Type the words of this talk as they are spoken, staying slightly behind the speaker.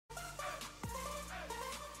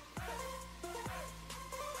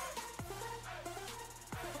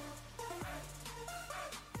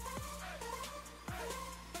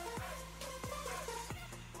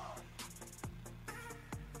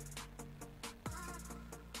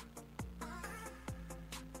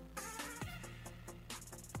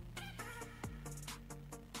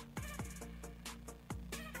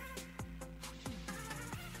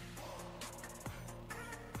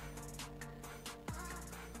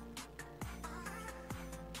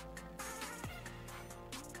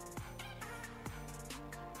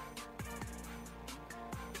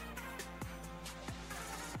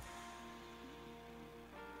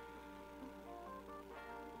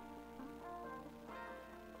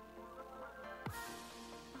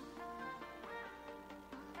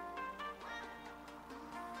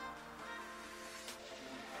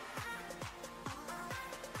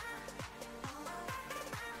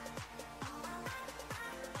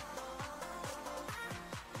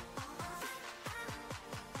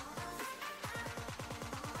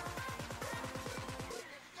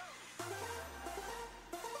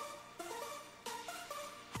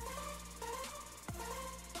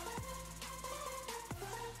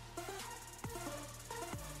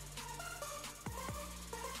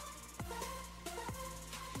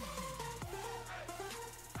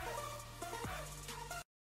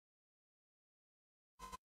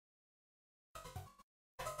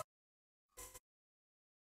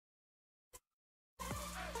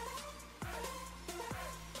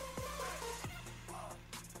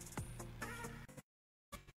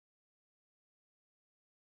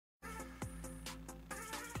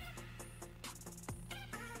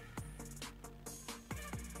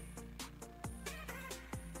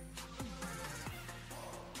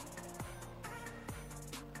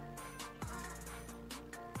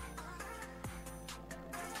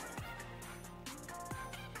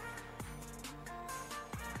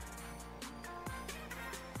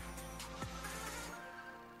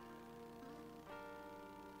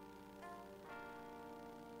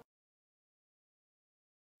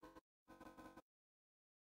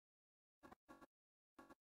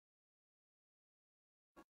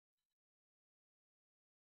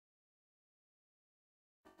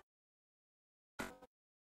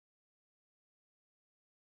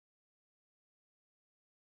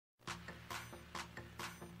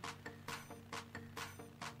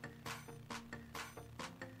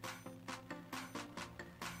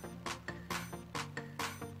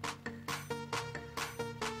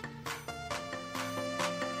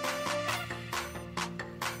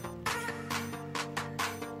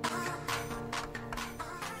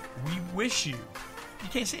wish you. You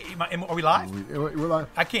can't see it. Are we live? We're live.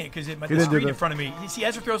 I can't because the screen in front of me. You see,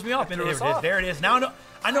 Ezra throws me off. There it is. There it is. Now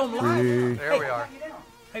I know I'm live. There we are.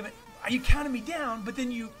 Hey, but you counted me down, but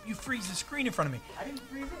then you freeze the screen in front of me. I didn't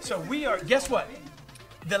freeze it. So we are. Guess what?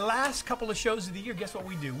 The last couple of shows of the year, guess what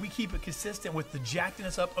we do? We keep it consistent with the jacking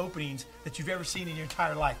us up openings that you've ever seen in your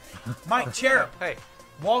entire life. Mike Cherub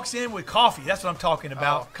walks in with coffee. That's what I'm talking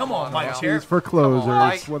about. Come on, Mike Cherub. He's for closers.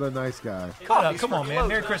 Mike. What a nice guy. Come on, man.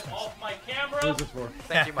 Merry Christmas. Off my camera. What is this for?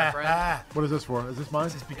 Thank you, my friend. What is this for? Is this mine?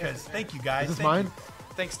 This is because, thank you, guys. Is this Thank mine? you.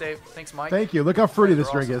 Thanks, Dave. Thanks, Mike. Thank you. Look how fruity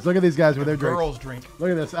this drink is. Look at these guys with their drinks. Girls drink.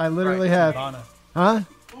 Look at this. I literally have. Donna. Huh?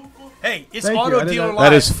 Hey, it's Thank you. Auto I didn't Dealer know-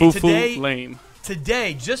 Live. That is And foo-foo lane.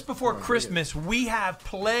 Today, just before Christmas, we have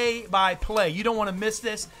play-by-play. You don't want to miss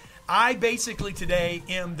this. I basically today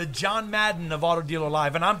am the John Madden of Auto Dealer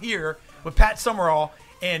Live, and I'm here with Pat Summerall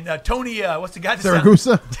and Tony, what's the guy?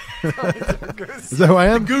 Saragusa? Is that who I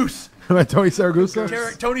am? Goose. Am I Tony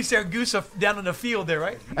Saragusa? Tony Saragusa down in the field there,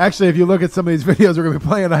 right? Actually, if you look at some of these videos we're going to be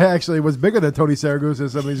playing, I actually was bigger than Tony Saragusa in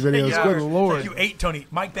some of these videos. Yeah. Good Lord. You ate Tony.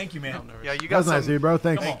 Mike, thank you, man. Yeah, you got That's some. nice of you, bro.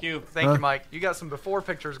 Thanks. Thank you. Thank you, Mike. You got some before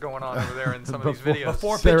pictures going on over there in some of these videos.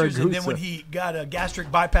 Before pictures, and then Saragusa. when he got a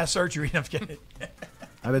gastric bypass surgery. I'm kidding.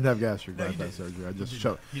 I didn't have gastric No, you bypass didn't.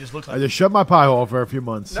 surgery. You just look like I just shut my pie hole for a few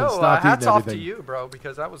months. and No, stopped hats eating off to everything. you, bro,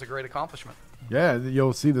 because that was a great accomplishment. Yeah,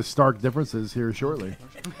 you'll see the stark differences here shortly.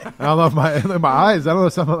 I don't know if my eyes. I don't know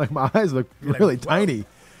if something like my eyes look really tiny.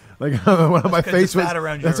 Like when my 'cause face the was. fat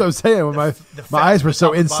around That's your- what I'm saying. When the my fat eyes from were the so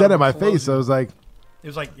top and inset bottom of my were face, I was like,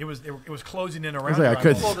 it was closing in around. was like, your I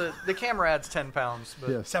couldn't- eyeball. Well, the camera adds 10 pounds. But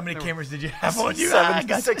yes. So how many cameras did you have on you?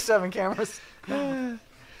 Six, seven cameras.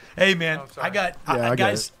 Hey man, Oh, sorry. I got Yeah, I get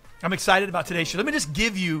guys. it. I'm excited about today's show. Let me just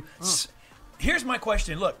give you. Here's my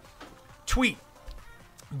question. Look, tweet.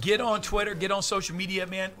 Get on Twitter. Get on social media,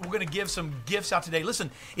 man. We're gonna give some gifts out today.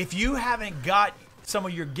 Listen, if you haven't got some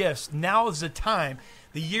of your gifts, now is the time.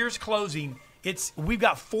 The year's closing. We've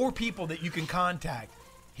got 4 people that you can contact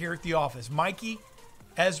here at the office: Mikey,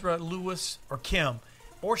 Ezra, Lewis, or Kim,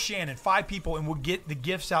 or Shannon. 5 people, and we'll get the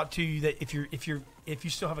gifts out to you. That if you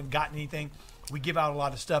still haven't gotten anything. We give out a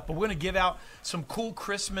lot of stuff, but we're going to give out some cool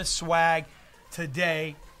Christmas swag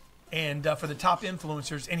today and for the top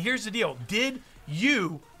influencers. And here's the deal. Did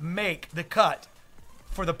you make the cut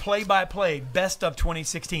for the play-by-play best of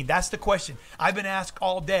 2016? That's the question. I've been asked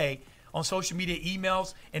all day on social media,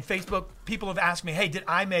 emails, and Facebook. People have asked me, hey, did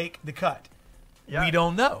I make the cut? Yeah. We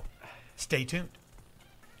don't know. Stay tuned.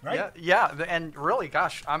 Right? Yeah, and really,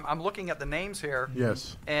 gosh, I'm looking at the names here.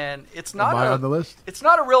 Yes. And it's not Am I on the list? It's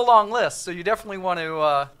not a real long list, so you definitely want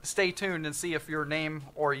to stay tuned and see if your name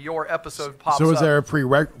or your episode pops up. So, is there a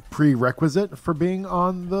prerequisite for being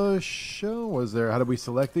on the show? Was there? How do we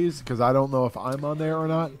select these? Because I don't know if I'm on there or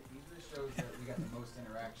not.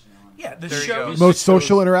 Yeah, the There you shows. go. Most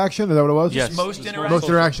social interaction. Is that what it was? Yes. Most It's interaction. Most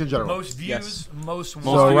interaction in general. Most views. Yes. Most So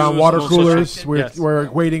Most around views, water most coolers, social- we're, Yes. we're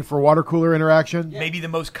waiting for water cooler interaction. maybe the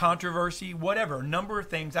most controversy, whatever, number of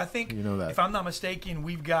things. I think, You know that. if I'm not mistaken,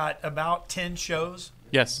 we've got about 10 shows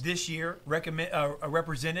Yes. this year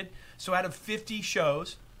represented. So out of 50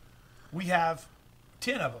 shows, we have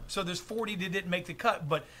 10 of them. So there's 40 that didn't make the cut.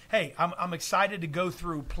 But, hey, I'm excited to go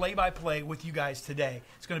through play-by-play with you guys today.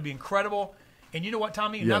 It's going to be incredible. And you know what,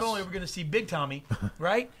 Tommy? Not Yes. only are we going to see Big Tommy,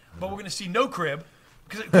 right, but we're going to see No Crib.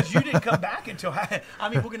 Because you didn't come back until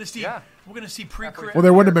we're going to see pre-crib. Well,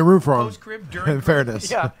 there wouldn't have been room for him. Post-crib, during In fairness.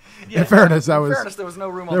 Yeah. In fairness, In fairness, there was no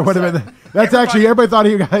room on There the would have set. been. That's actually everybody thought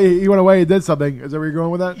he went away and did something. Is that where you're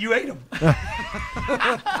going with that? You ate him.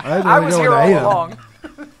 I was here all along.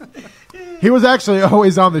 He was actually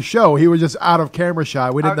always on the show. He was just out of camera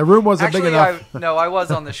shot. We didn't. The room wasn't big enough. I was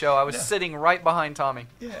on the show. I was sitting right behind Tommy.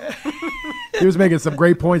 He was making some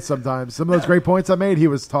great points sometimes. Some of those great points I made, he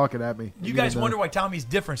was talking at me. You guys wonder why Tommy's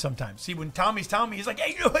different sometimes. See, when Tommy's Tommy, he's like,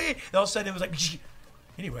 hey, hey. All of a sudden it was like, Shh.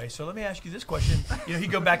 Anyway, so let me ask you this question.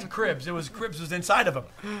 He'd go back to Cribs. Cribs was inside of him.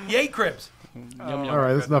 He ate Cribs. Yum, yum. All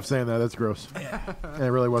right, that's enough saying that. That's gross. And it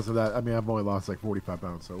really wasn't that. I mean, I've only lost like 45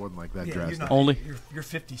 pounds, so it wasn't like that Yeah, drastic. you're not. Only. You're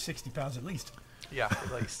 50, 60 pounds at least. Yeah,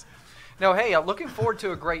 at least. No, hey, looking forward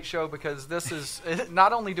to a great show because this is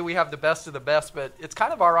not only do we have the best of the best, but it's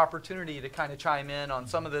kind of our opportunity to kind of chime in on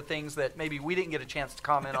some of the things that maybe we didn't get a chance to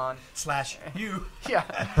comment on. / you. Yeah.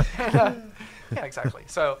 Yeah, exactly.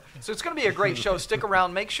 So it's going to be a great show. Stick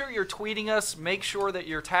around. Make sure you're tweeting us. Make sure that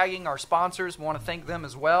you're tagging our sponsors. We want to thank them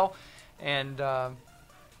as well. And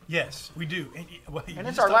Yes, we do. And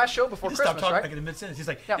it's our last show before Stop Christmas, talking right? like in the mid-sentence. He's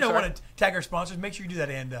like, Yeah, you know, sorry. want to tag our sponsors? Make sure you do that.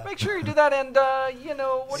 And make sure you do that. And, what do you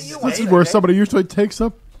want This to is say, where Dave? somebody usually takes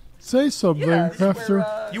up Say something, Yes, Pastor.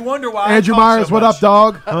 we're, You wonder why Andrew I talk Myers, so what much. up,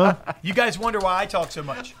 dog? Huh? You guys wonder why I talk so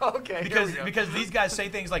much. Okay, here we go. Because these guys say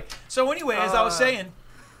things like, so anyway, as I was saying,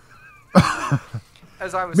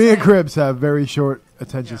 As I was Me saying, and Cribs have very short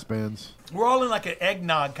attention spans. we're all in like an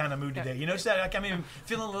eggnog kind of mood today. You notice that? Like, I'm even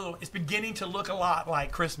feeling a little, it's beginning to look a lot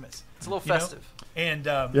like Christmas. it's a little you know? festive. And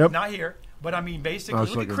Yep. not here, but I mean, basically, I was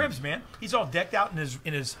look at looking. Cribs, man. He's all decked out in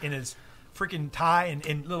his freaking tie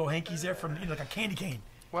and little hankies there from like a candy cane.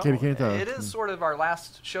 Well, Katie can't tell. it is sort of our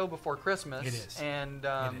last show before Christmas. It is. And,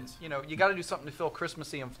 It is. you know, you got to do something to feel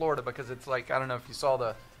Christmassy in Florida because it's like, I don't know if you saw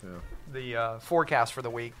the forecast for the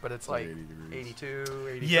week, but it's like 80 degrees. 82,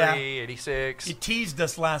 83, Yeah. 86. It teased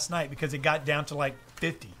us last night because it got down to like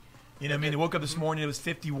 50. You know what I mean? They woke up this morning, it was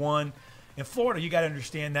 51. In Florida, you got to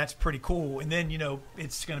understand that's pretty cool. And then, you know,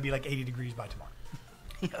 it's going to be like 80 degrees by tomorrow.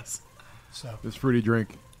 Yes. So, This fruity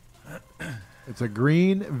drink. It's a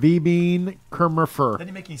green V-bean Kermerfer. doesn't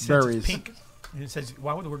it make any sense? Berries. It's pink. And it says,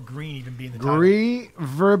 why would the word green even be in the Green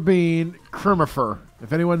Verbene Kermerfer.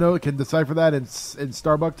 If anyone can decipher that in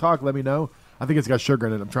Starbucks talk, let me know. I think it's got sugar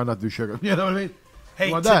in it. I'm trying not to do sugar. You know what I mean? Hey,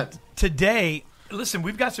 You want that? today, listen,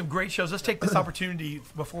 we've got some great shows. Let's take this opportunity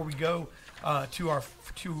before we go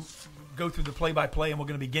to go through the play-by-play, and we're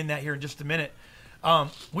going to begin that here in just a minute.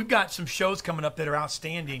 We've got some shows coming up that are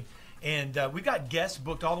outstanding, and we've got guests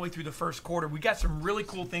booked all the way through the first quarter. We got some really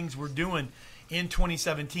cool things we're doing in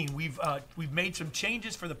 2017. We've made some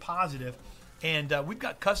changes for the positive, and we've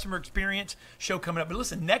got customer experience show coming up. But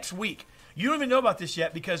listen, next week, you don't even know about this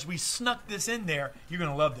yet because we snuck this in there. You're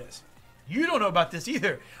going to love this. You don't know about this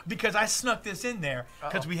either because I snuck this in there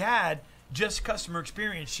because we had just customer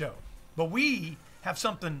experience show. But we have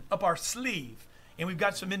something up our sleeve, and we've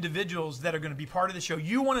got some individuals that are going to be part of the show.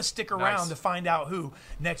 You want to stick around Nice. to find out who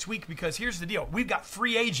next week because here's the deal. We've got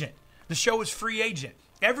free agent. The show is free agent.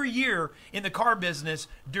 Every year in the car business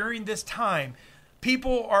during this time,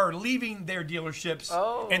 people are leaving their dealerships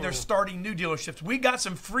and they're starting new dealerships. We got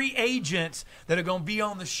some free agents that are going to be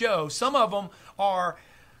on the show. Some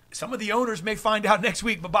of the owners may find out next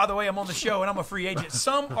week, but by the way, I'm on the show and I'm a free agent.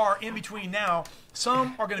 Some are in between now.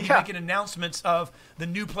 Some are going to be making announcements of the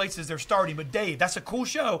new places they're starting. But Dave, that's a cool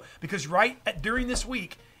show because during this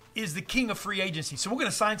week is the king of free agency. So we're going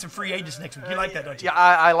to sign some free agents next week. You like that, don't you? Yeah,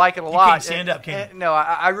 I like it a lot. can't stand up, can you? No,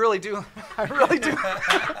 I really do. I really do.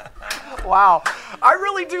 Wow. I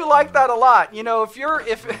really do like that a lot. You know,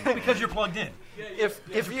 Because you're plugged in. if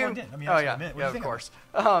you're you plugged in. I mean, oh that's what yeah, I meant. What do yeah, you of think course.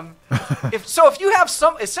 If you have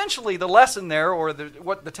essentially the lesson there, or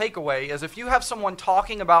what the takeaway is, if you have someone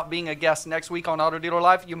talking about being a guest next week on Auto Dealer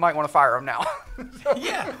Live, you might want to fire them now.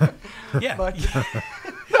 Yeah. Yeah.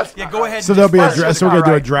 Yeah, go ahead. So and there'll be a just fire draft. the So we're car gonna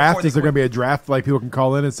do a right draft. before Is there they gonna be a draft like people can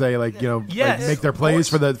call in and say like Yes, like, make their of plays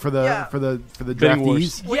for course. the Yeah. draftees? Bidding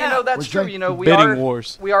wars. Well, Yeah. you know, that's What's true. that? You know, we Bidding are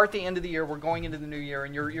wars. we are at the end of the year. We're going into the new year,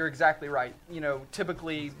 and you're exactly right. You know,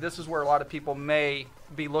 typically this is where a lot of people may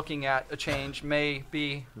be looking at a change, may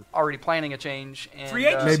be already planning a change. And, Free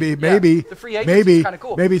agents. Maybe the free agency is kind of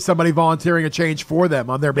cool. maybe somebody volunteering a change for them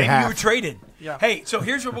on their Maybe you were behalf. traded. Yeah. Hey, so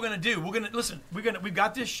here's what we're gonna do. We're gonna listen. We've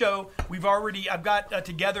got this show. I've got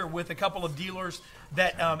together with a couple of dealers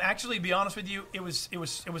that actually, to be honest with you, it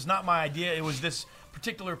was not my idea. It was this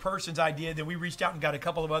particular person's idea. Then we reached out and got a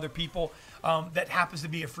couple of other people that happens to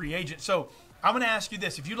be a free agent. So I'm going to ask you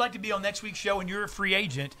this. If you'd like to be on next week's show and you're a free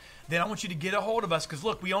agent, then I want you to get a hold of us because,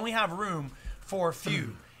 look, we only have room for a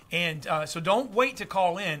few. And so don't wait to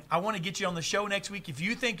call in. I want to get you on the show next week. If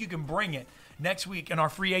you think you can bring it next week in our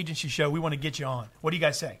free agency show, we want to get you on. What do you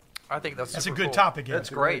guys say? I think that's a super good cool. topic, yeah.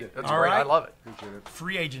 That's great. That's All great. right. I love it.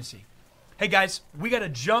 Free agency. Hey, guys, we got to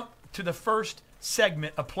jump to the first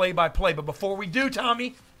segment of play-by-play. But before we do,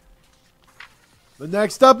 Tommy, The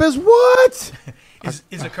next up is what?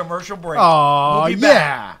 is a commercial break. Oh, we'll be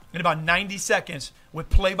yeah. back in about 90 seconds with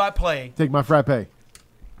play-by-play. Take my frappe.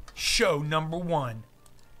 Show number 1.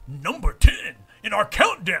 Number 10 in our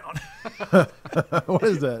countdown. What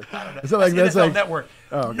is that? Is that like That's that's like Network.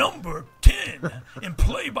 okay. Number 10 in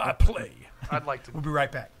play-by-play. I'd like to. We'll be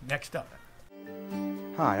right back. Next up.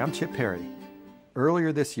 Hi, I'm Chip Perry.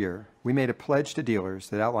 Earlier this year, we made a pledge to dealers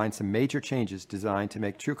that outlined some major changes designed to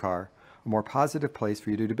make TrueCar a more positive place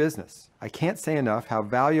for you to do business. I can't say enough how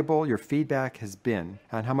valuable your feedback has been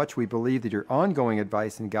and how much we believe that your ongoing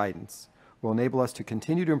advice and guidance will enable us to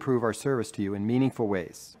continue to improve our service to you in meaningful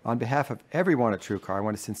ways. On behalf of everyone at TrueCar, I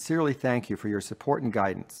want to sincerely thank you for your support and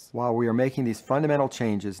guidance while we are making these fundamental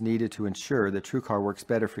changes needed to ensure that TrueCar works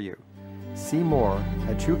better for you. See more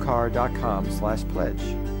at truecar.com/pledge.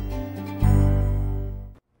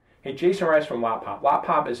 Hey Hey, Jason Rice from Lot Pop. Lot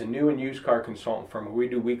Pop is a new and used car consultant firm where we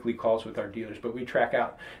do weekly calls with our dealers, but we track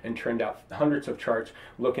out and trend out hundreds of charts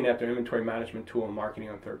looking at their inventory management tool and marketing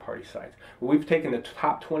on third-party sites. Well, we've taken the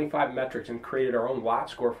top 25 metrics and created our own lot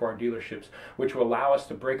score for our dealerships, which will allow us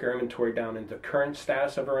to break our inventory down into the current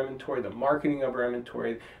status of our inventory, the marketing of our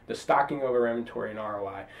inventory, the stocking of our inventory, and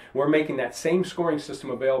ROI. We're making that same scoring system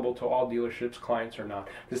available to all dealerships, clients or not.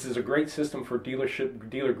 This is a great system for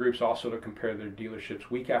dealer groups also to compare their dealerships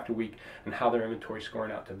week after week and how their inventory is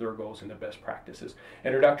scoring out to their goals and the best practices.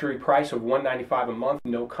 Introductory price of $195 a month,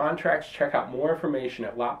 no contracts. Check out more information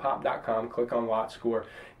at lotpop.com. Click on Lot Score,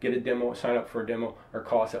 get a demo, sign up for a demo, or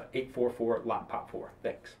call us at 844-LOT-POP4.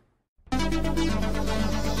 Thanks.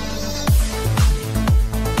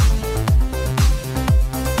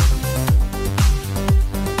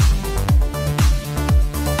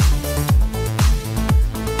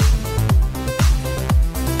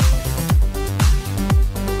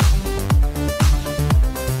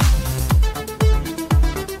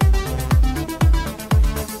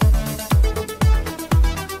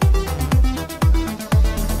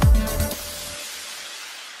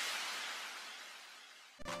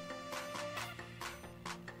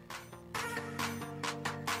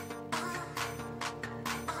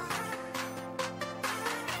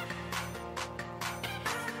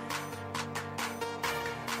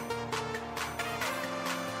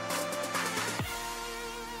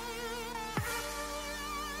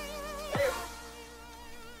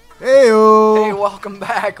 Hey-o. Hey, welcome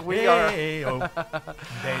back. We're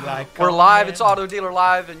We're live. It's Auto Dealer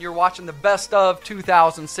Live, and you're watching the best of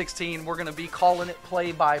 2016. We're going to be calling it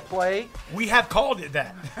play-by-play. We have called it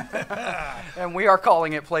that. And we are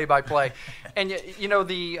calling it play-by-play. And, you know,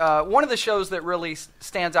 the one of the shows that really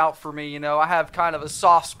stands out for me, you know, I have kind of a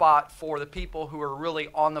soft spot for the people who are really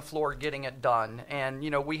on the floor getting it done. And,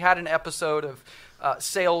 you know, we had an episode of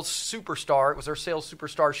Sales Superstar. It was our Sales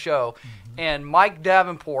Superstar show. Mm-hmm. And Mike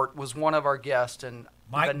Davenport was one of our guests. And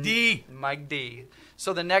Mike D. Mike D.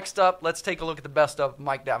 So the next up, let's take a look at the best of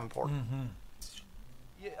Mike Davenport. Mm-hmm.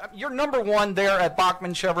 You're number one there at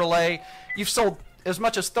Bachman Chevrolet. You've sold as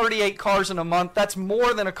much as 38 cars in a month. That's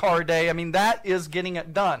more than a car a day. I mean, that is getting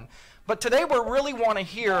it done. But today we really want to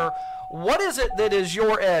hear, what is it that is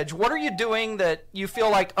your edge? What are you doing that you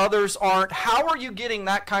feel like others aren't? How are you getting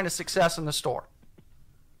that kind of success in the store?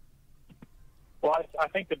 Well, I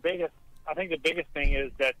think the biggest thing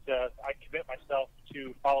is that I commit myself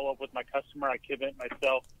to follow up with my customer. I commit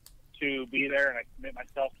myself to be there, and I commit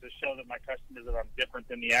myself to show that my customers that I'm different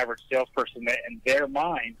than the average salesperson in their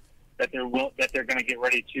mind that they're going to get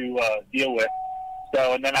ready to deal with.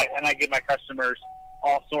 So, and then I give my customers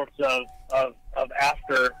all sorts of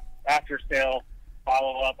after sale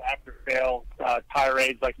follow up, after sale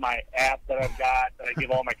tirades, like my app that I've got that I give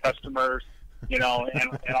all my customers. You know,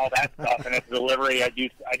 and all that stuff. And at the delivery, I do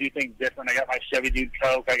things different. I got my Chevy Dude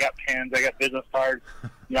Coke. I got pins. I got business cards.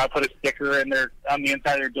 You know, I put a sticker on the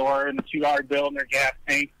inside of their door, and the $2 bill in their gas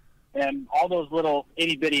tank, and all those little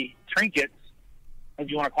itty bitty trinkets,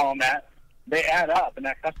 if you want to call them that, they add up. And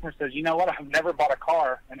that customer says, you know what? I've never bought a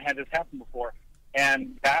car and had this happen before.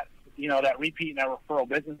 And that, you know, that repeat and that referral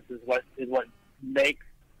business is what makes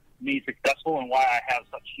me successful, and why I have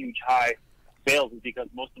such huge high sales, is because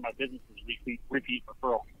most of my business is repeat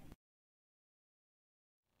referral.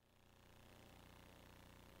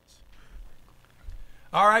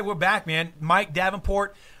 All right, we're back, man. Mike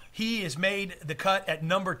Davenport, he has made the cut at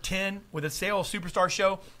number 10 with a Sales Superstar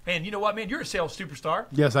show. And you know what, man? You're a Sales Superstar.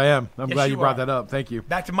 Yes, I am. I'm Yes, glad you you brought are. that up. Thank you.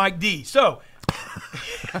 Back to Mike D. So,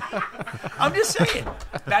 I'm just saying.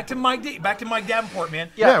 Back to Mike D. Back to Mike Davenport,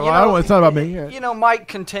 man. Yeah, well, you I know, don't want to talk about me. You know, Mike I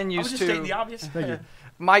continues was just to stating the obvious. Thank you.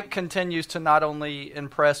 Mike continues to not only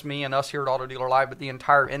impress me and us here at Auto Dealer Live, but the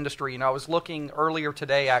entire industry. You know, I was looking earlier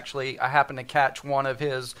today, actually, I happened to catch one of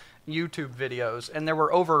his YouTube videos, and there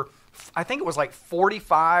were over, I think it was like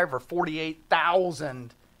 45 or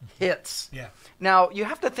 48,000 hits. Yeah. Now, you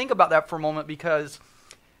have to think about that for a moment, because,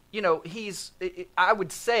 you know, I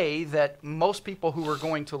would say that most people who are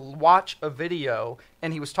going to watch a video,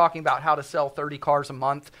 and he was talking about how to sell 30 cars a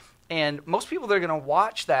month, and most people that are going to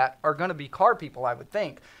watch that are going to be car people, I would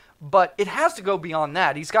think. But it has to go beyond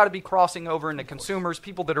that. He's got to be crossing over into consumers,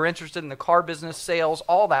 people that are interested in the car business, sales,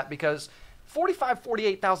 all that, because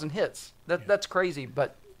 48,000 hits, that's crazy.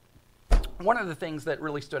 But one of the things that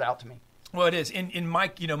really stood out to me. Well, it is. In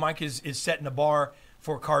Mike, you know, Mike is setting the bar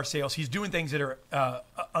for car sales. He's doing things that are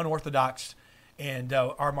unorthodox, and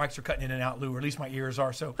our mics are cutting in and out, Lou, or at least my ears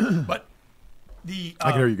are. So, but the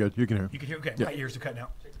I can hear you good. You can hear. You can hear. Okay, Yeah. my ears are cutting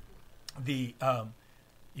out.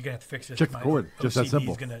 You're gonna have to fix this. Check the My cord. Just that OCD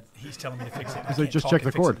simple. He's telling me to fix it. I So can't just talk check and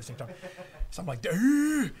the fix it cord. at the same time. So I'm like,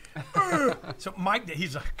 so Mike,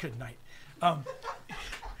 he's like, good night. All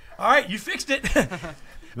right, you fixed it.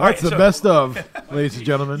 That's the best of, ladies and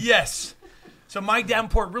gentlemen. Yes. So Mike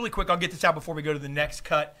Davenport, really quick, I'll get this out before we go to the next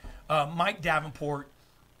cut. Mike Davenport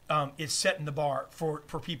is setting the bar for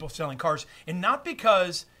people selling cars. And not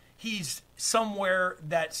because he's somewhere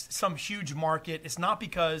that's some huge market. It's not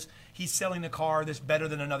because he's selling a car that's better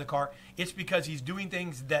than another car. It's because he's doing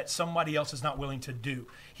things that somebody else is not willing to do.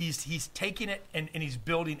 He's taking it and he's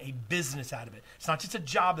building a business out of it. It's not just a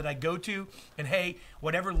job that I go to and, hey,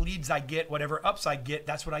 whatever leads I get, whatever ups I get,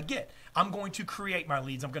 that's what I get. I'm going to create my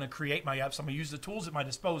leads. I'm going to create my ups. I'm going to use the tools at my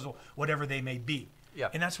disposal, whatever they may be. Yeah.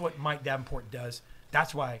 And that's what Mike Davenport does.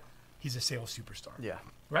 That's why he's a sales superstar. Yeah.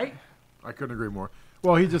 Right? I couldn't agree more.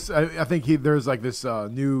 Well, I think there's like this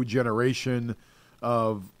new generation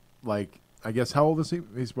of like, I guess, how old is he?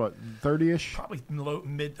 He's what, 30-ish? Probably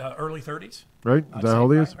early 30s. Right? Is that how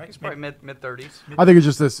old he is? Right? He's probably mid-30s. I think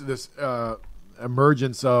it's just this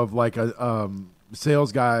emergence of like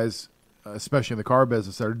sales guys, especially in the car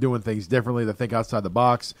business, that are doing things differently, that think outside the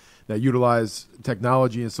box, that utilize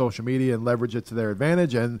technology and social media and leverage it to their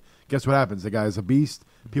advantage. And guess what happens? The guy is a beast.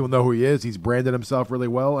 People know who he is. He's branded himself really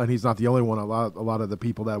well, and he's not the only one. A lot of the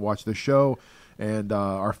people that watch the show and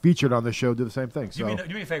are featured on the show do the same thing. So,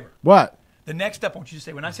 do me a favor. What? The next step, I want you to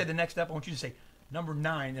say, when I say the next step, I want you to say number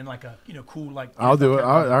 9 and like a, cool, like. I'll do it.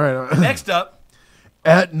 All right. Next up.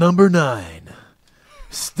 At number 9,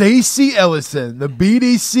 Stacey Ellison, the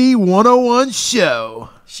BDC 101 show.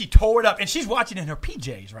 She tore it up, and she's watching in her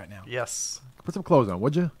PJs right now. Yes. Put some clothes on,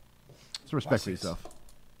 would you? Some respect Watch for this. yourself.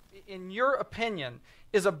 In your opinion,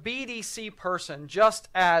 is a BDC person just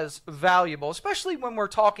as valuable, especially when we're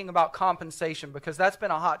talking about compensation, because that's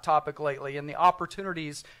been a hot topic lately, and the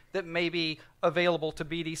opportunities that may be available to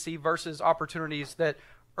BDC versus opportunities that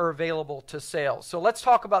are available to sales. So let's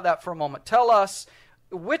talk about that for a moment. Tell us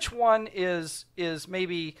which one is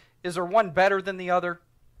there one better than the other?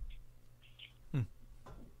 No,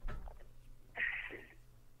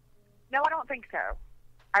 I don't think so.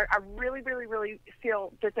 I really, really, really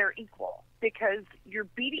feel that they're equal, because your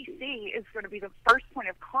BDC is going to be the first point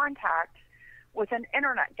of contact with an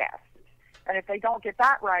internet guest. And if they don't get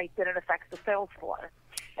that right, then it affects the sales floor.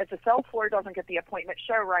 If the sales floor doesn't get the appointment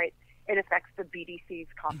show right, it affects the BDC's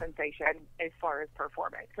compensation as far as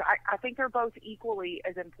performance. So I think they're both equally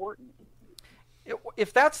as important.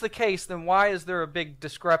 If that's the case, then why is there a big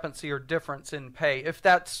discrepancy or difference in pay, if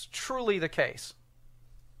that's truly the case?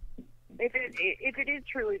 If it is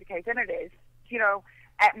truly the case, and it is,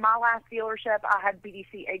 at my last dealership, I had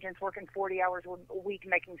BDC agents working 40 hours a week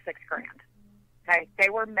making $6,000. Okay, they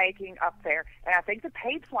were making up there, and I think the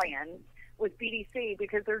pay plans with BDC,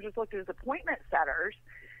 because they're just looked at as appointment setters,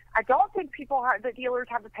 I don't think the dealers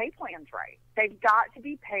have the pay plans right. They've got to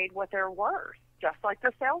be paid what they're worth, just like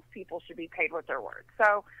the salespeople should be paid what they're worth.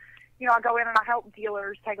 So, I go in and I help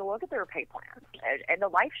dealers take a look at their pay plans. And the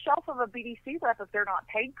life shelf of a BDC rep, if they're not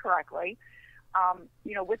paid correctly,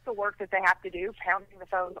 with the work that they have to do, pounding the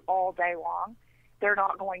phones all day long, they're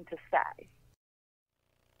not going to stay.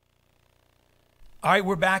 All right,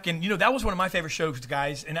 we're back, and that was one of my favorite shows,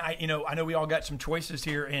 guys. And I know we all got some choices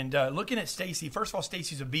here. And looking at Stacey, first of all,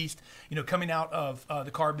 Stacey's a beast. Coming out of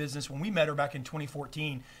the car business, when we met her back in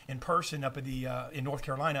 2014 in person up at in North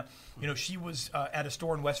Carolina, she was at a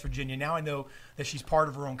store in West Virginia. Now I know that she's part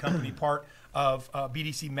of her own company, part of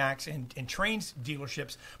BDC Max and trains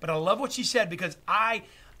dealerships. But I love what she said, because I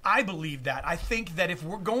believe that. I think that if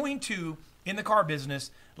we're going to, in the car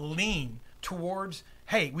business, lean towards,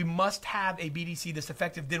 hey, we must have a BDC that's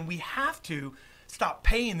effective, then we have to stop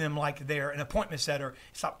paying them like they're an appointment setter,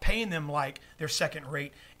 stop paying them like they're second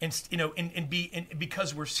rate, and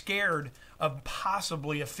because we're scared of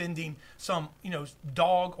possibly offending some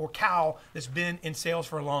dog or cow that's been in sales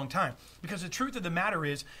for a long time. Because the truth of the matter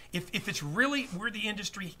is, if it's really where the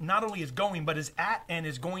industry not only is going, but is at and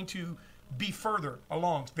is going to be further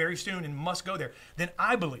along very soon and must go there, then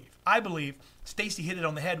I believe Stacey hit it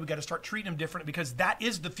on the head. We got to start treating them different, because that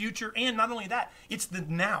is the future. And not only that, it's the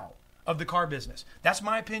now of the car business. That's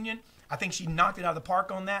my opinion. I think she knocked it out of the park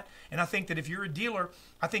on that. And I think that if you're a dealer,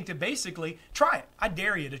 I think to basically try it. I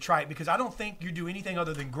dare you to try it, because I don't think you do anything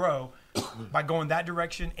other than grow by going that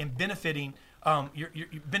direction and benefiting you're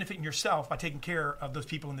benefiting yourself by taking care of those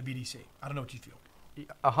people in the BDC. I don't know what you feel.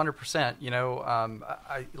 100%.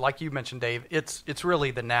 I like you mentioned, Dave. It's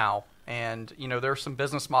really the now, and there are some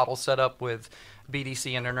business models set up with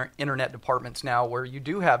BDC and internet departments now where you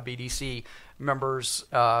do have BDC members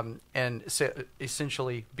and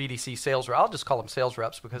essentially BDC sales reps. I'll just call them sales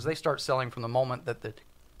reps, because they start selling from the moment that the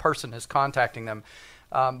person is contacting them.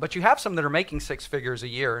 But you have some that are making six figures a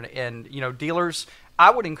year, and dealers. I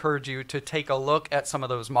would encourage you to take a look at some of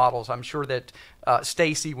those models. I'm sure that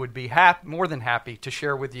Stacy would be more than happy to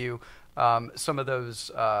share with you some of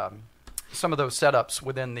those setups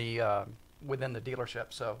within the dealership.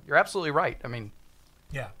 So you're absolutely right. I mean,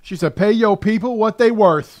 Yeah. She said, "Pay your people what they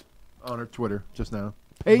worth," on her Twitter just now.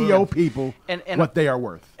 Pay your people and what they are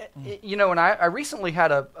worth. And I recently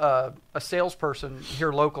had a salesperson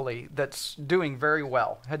here locally that's doing very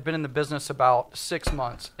well, had been in the business about 6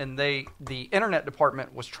 months, and the internet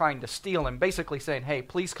department was trying to steal him, basically saying, "Hey,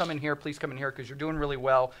 please come in here because you're doing really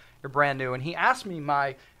well, you're brand new." And he asked me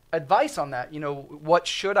my advice on that, what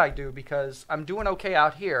should I do, because I'm doing okay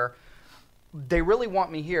out here. They really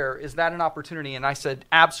want me here. Is that an opportunity? And I said,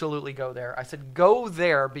 absolutely go there. I said, go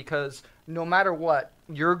there, because no matter what,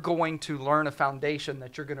 you're going to learn a foundation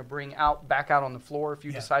that you're going to bring back out on the floor if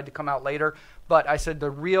you decide to come out later. But I said,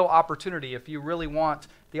 the real opportunity, if you really want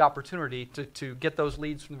the opportunity to get those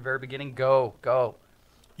leads from the very beginning, go.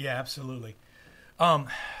 Yeah, absolutely.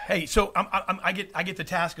 Hey, so I get the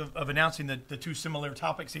task of announcing the two similar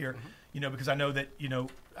topics here, because I know that you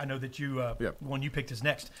one you picked is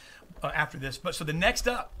next after this. But so the next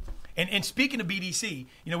up, and speaking of BDC,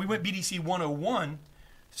 we went BDC 101,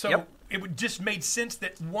 so it just made sense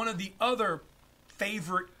that one of the other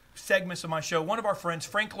favorite segments of my show, one of our friends,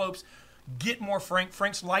 Frank Lopes, get more Frank.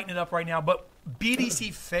 Frank's lighting it up right now, but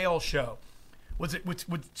BDC Fail Show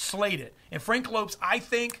would slate it, and Frank Lopes, I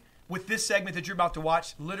think, with this segment that you're about to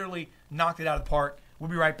watch, literally knocked it out of the park. We'll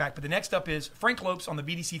be right back. But the next up is Frank Lopes on the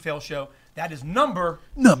BDC Fail Show. That is number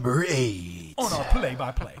 8 on our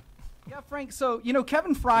play-by-play. Yeah, Frank, so,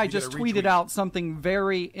 Kevin Fry just tweeted out something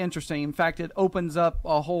very interesting. In fact, it opens up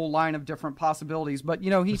a whole line of different possibilities. But,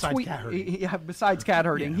 besides cat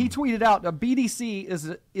herding, he tweeted out a BDC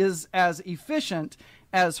is as efficient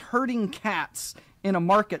as herding cats in a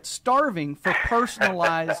market starving for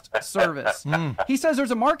personalized service. He says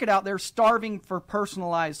there's a market out there starving for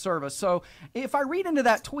personalized service. So if I read into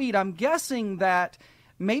that tweet, I'm guessing that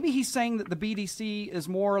maybe he's saying that the BDC is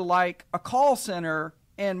more like a call center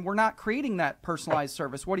and we're not creating that personalized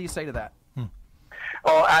service. What do you say to that?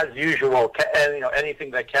 Well, as usual,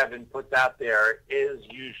 anything that Kevin puts out there is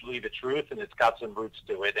usually the truth, and it's got some roots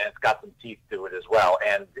to it, and it's got some teeth to it as well.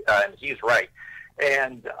 And he's right.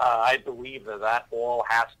 And I believe that all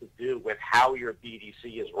has to do with how your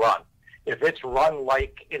BDC is run. If it's run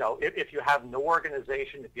like, if you have no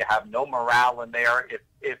organization, if you have no morale in there,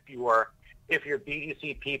 if your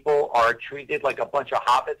BDC people are treated like a bunch of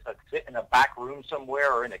hobbits that sit in a back room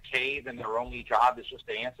somewhere or in a cave and their only job is just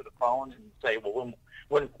to answer the phone and say, well,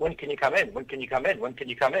 when can you come in? When can you come in? When can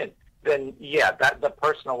you come in? Then, the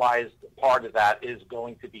personalized part of that is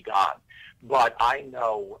going to be gone. But I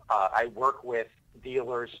know I work with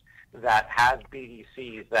dealers that have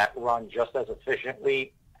BDCs that run just as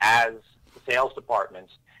efficiently as sales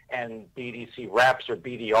departments, and BDC reps or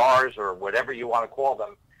BDRs or whatever you want to call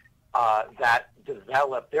them that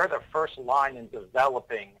they're the first line in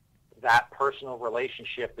developing that personal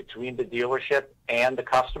relationship between the dealership and the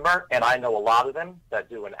customer, and I know a lot of them that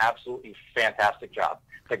do an absolutely fantastic job.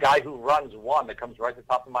 The guy who runs one that comes right to the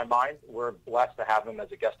top of my mind, we're blessed to have him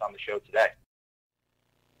as a guest on the show today.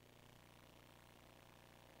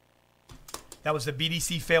 That was the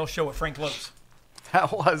BDC Fail Show with Frank Lopes. That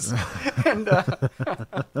was, and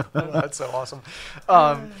that's so awesome.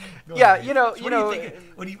 What do you think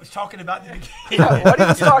when he was talking about in the beginning? What he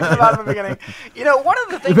was talking about in the beginning. One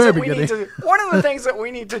of the things that we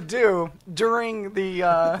need to do during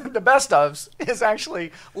the best ofs is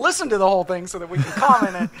actually listen to the whole thing so that we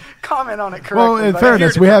can comment on it correctly. Well, in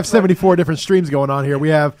fairness, we have 74 different streams going on here.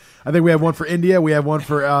 I think we have one for India. We have one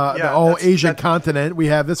for the whole Asian continent. We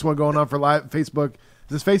have this one going on for live Facebook.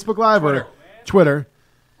 Is this Facebook Live or Twitter?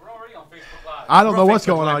 We're already on Facebook Live. I don't know what's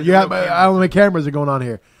going on. I don't know how many cameras are going on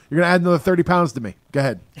here. You're going to add another 30 pounds to me. Go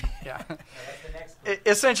ahead. Yeah.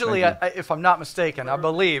 Essentially, if I'm not mistaken, I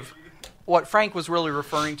believe what Frank was really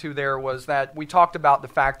referring to there was that we talked about the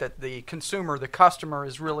fact that the consumer, the customer,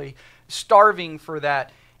 is really starving for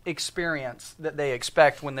that experience that they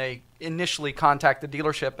expect when they initially contact the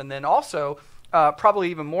dealership. And then also,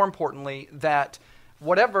 probably even more importantly, that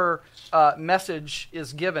whatever message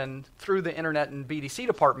is given through the internet and BDC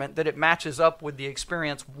department, that it matches up with the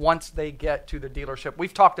experience once they get to the dealership.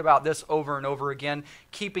 We've talked about this over and over again,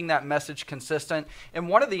 keeping that message consistent. And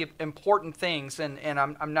one of the important things, and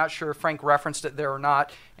I'm not sure if Frank referenced it there or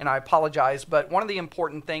not, and I apologize, but one of the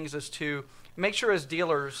important things is to make sure as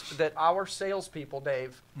dealers that our salespeople,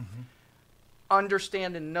 Dave,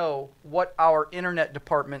 understand and know what our internet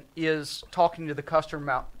department is talking to the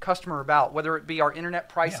customer about, whether it be our internet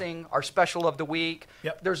pricing, our special of the week.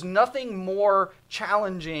 Yep. There's nothing more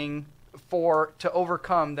challenging to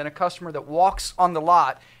overcome than a customer that walks on the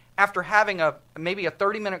lot after having maybe a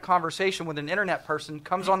 30-minute conversation with an internet person,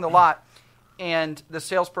 comes on the lot, and the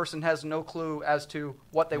salesperson has no clue as to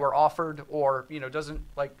what they were offered, or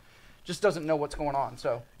just doesn't know what's going on.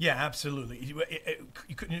 So yeah, absolutely.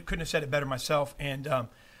 You couldn't have said it better myself. And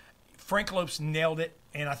Frank Lopes nailed it.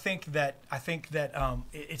 And I think that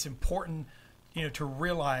it's important, to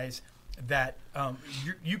realize that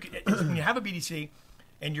you when you have a BDC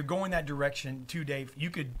and you're going that direction too, Dave,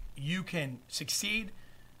 you can succeed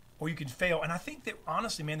or you can fail. And I think that,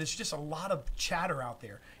 honestly, man, there's just a lot of chatter out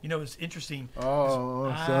there. It's interesting.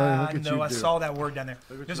 Oh, sorry. Look at you, I dude. saw that word down there.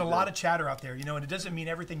 There's a lot of chatter out there, and it doesn't mean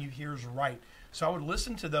everything you hear is right. So I would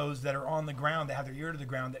listen to those that are on the ground, that have their ear to the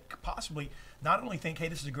ground, that could possibly not only think, hey,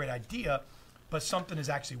 this is a great idea, but something is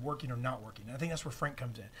actually working or not working. And I think that's where Frank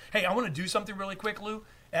comes in. Hey, I want to do something really quick, Lou,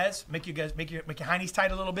 make your heinies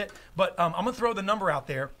tight a little bit. But I'm going to throw the number out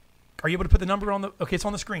there. Are you able to put the number on the? Okay, it's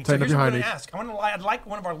on the screen. So here's what I'm going to ask. I'd like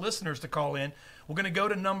one of our listeners to call in. We're going to go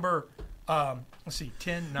to number. Let's see,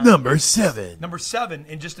 10, 9. Number 7. Number 7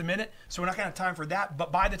 in just a minute. So we're not going to have time for that.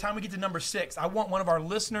 But by the time we get to number 6, I want one of our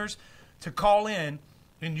listeners to call in,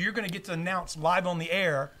 and you're going to get to announce live on the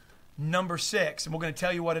air number 6, and we're going to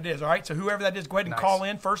tell you what it is. All right. So whoever that is, go ahead and call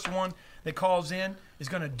in. First one that calls in is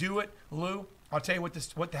going to do it. Lou, I'll tell you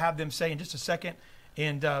what to have them say in just a second.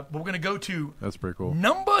 And we're going to go to that's pretty cool.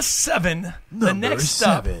 Number 7. Number the next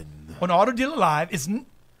 7 on Auto Dealer Live is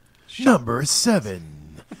number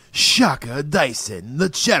 7. Shaka Dyson, the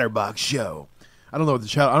Chatterbox Show. I don't know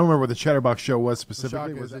what I don't remember what the Chatterbox Show was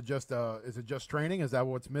specifically. Was it just training? Is that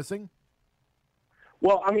what's missing?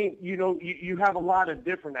 Well, I mean, you have a lot of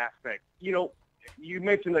different aspects. You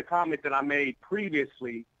mentioned a comment that I made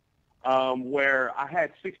previously. Where I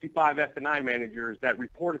had 65 F&I managers that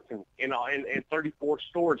reported to me in 34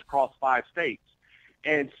 stores across 5 states.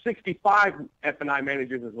 And 65 F&I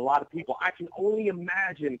managers is a lot of people. I can only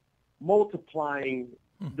imagine multiplying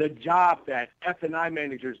the job that F&I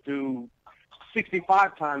managers do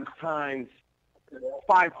 65 times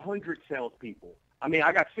 500 salespeople. I mean,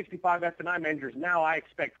 I got 65 F&I managers. Now I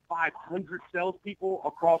expect 500 salespeople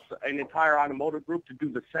across an entire automotive group to do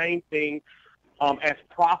the same thing as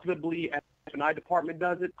profitably as the F&I department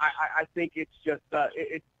does it. I think it's just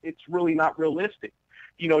it's really not realistic.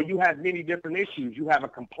 You have many different issues. You have a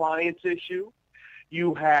compliance issue.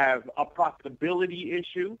 You have a profitability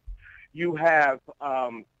issue. You have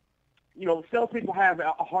salespeople have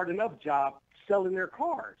a hard enough job selling their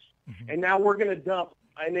cars, and now we're going to dump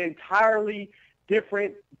an entirely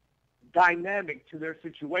different dynamic to their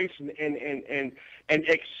situation and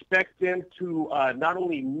expect them to not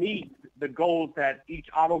only meet the goals that each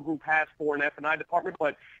auto group has for an F&I department,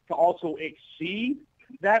 but to also exceed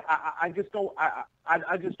that. I just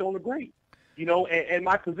don't agree. And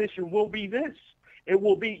my position will be this. It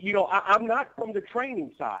will be, I'm not from the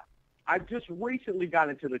training side. I just recently got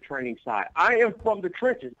into the training side. I am from the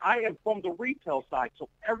trenches. I am from the retail side. So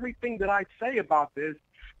everything that I say about this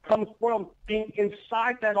comes from being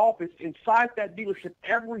inside that office, inside that dealership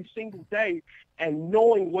every single day and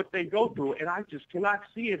knowing what they go through. And I just cannot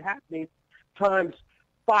see it happening times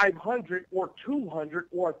 500 or 200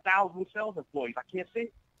 or 1,000 sales employees. I can't see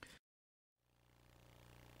it.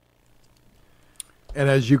 And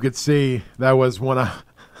as you could see, that was when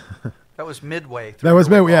that was midway. That was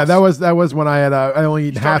midway. Yeah, that was when I had I only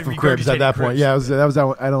eaten half of cribs at that point. Yeah, that was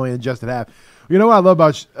I'd only ingested half. You know what I love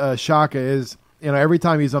about Shaka is, every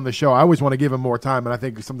time he's on the show, I always want to give him more time, and I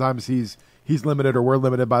think sometimes he's limited or we're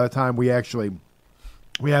limited by the time we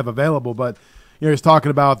have available. But he's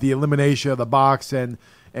talking about the elimination of the box, and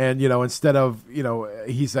instead of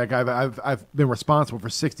he's like I've been responsible for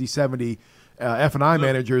 60, 70 F&I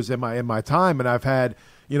managers in my time, and I've had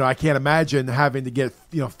I can't imagine having to get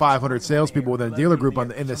 500 salespeople within a dealer group on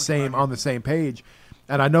the same page.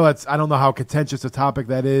 And I don't know how contentious a topic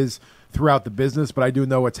that is throughout the business, but I do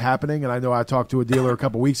know it's happening. And I know I talked to a dealer a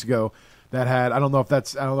couple weeks ago that had, I don't know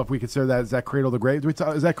if we consider that, is that cradle to grave?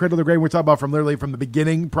 Is that cradle to grave? We're talking about from the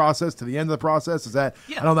beginning process to the end of the process. Is that,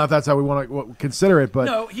 I don't know if that's how we want to consider it, but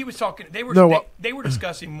no, he was talking, they were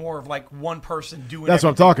discussing more of like one person doing that's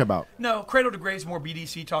everything. What I'm talking about. No, cradle to grave is more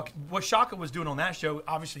BDC talk. What Shaka was doing on that show,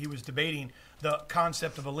 obviously he was debating the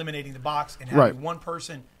concept of eliminating the box and having one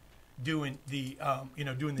person doing the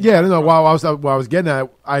While I was getting at,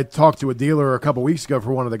 I talked to a dealer a couple weeks ago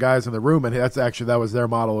for one of the guys in the room, and that was their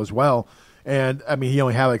model as well. And I mean, he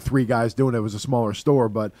only had like 3 guys doing it. It was a smaller store,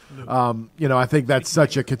 but I think that's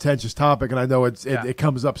such a contentious topic, and I know it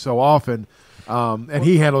comes up so often. And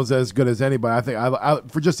he handles it as good as anybody. I think I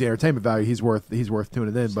for just the entertainment value, he's worth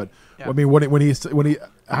tuning in. But I mean,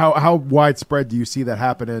 how widespread do you see that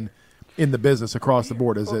happening in the business across the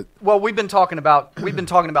board? Is it? Well, we've been talking about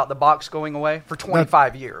the box going away for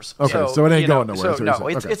 25 years. Okay, so it ain't going nowhere. So no,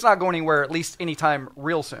 it's not going anywhere. At least anytime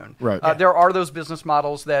real soon. Right. There are those business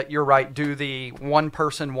models that you're right do the one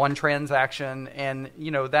person, one transaction, and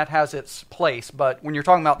that has its place. But when you're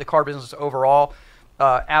talking about the car business overall,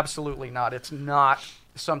 absolutely not. It's not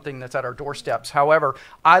something that's at our doorsteps. However,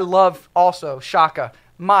 I love also Shaka.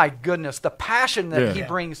 My goodness, the passion that he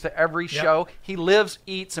brings to every show. He lives,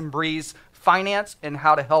 eats, and breathes finance and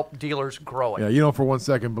how to help dealers grow it. Yeah, you don't for one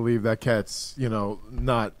second believe that cat's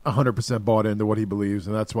not 100% bought into what he believes,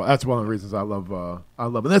 and that's one of the reasons I love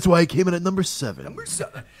and that's why he came in at number 7.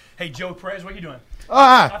 Hey, Joe Perez, what are you doing?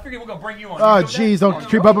 I figured we're gonna bring you on. Oh, jeez, don't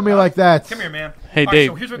creep up on me like that. Come here, man. Hey, All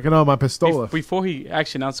Dave. Right, so I can my pistola. Before he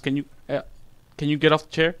actually announced, can you get off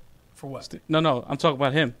the chair? For what? No, I'm talking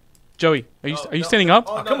about him. Joey, are you standing up?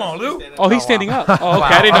 Oh, come on, Lou. Oh, he's standing up. Oh,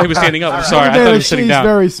 okay. I didn't know he was standing up. I'm sorry. I thought he was sitting down. He's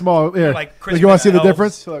very small. Yeah. Like Chris you want to see the Elves,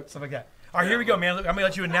 difference? Stuff like that. All right, here we go, man. Look, I'm going to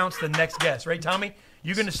let you announce the next guest, right, Tommy?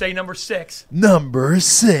 You're going to say number 6. Number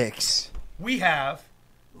 6. We have...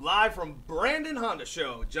 Live from Brandon Honda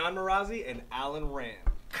Show, John Marazzi and Alan Ram.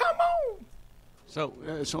 Come on. So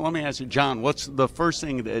let me ask you, John, what's the first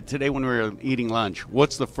thing today when we were eating lunch,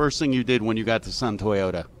 what's the first thing you did when you got to Sun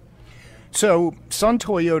Toyota? So Sun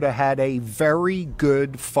Toyota had a very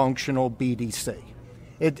good functional BDC.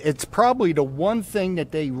 It's probably the one thing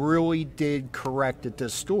that they really did correct at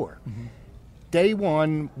this store. Mm-hmm. Day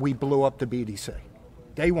one, we blew up the BDC.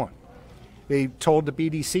 Day one. They told the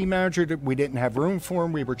BDC manager that we didn't have room for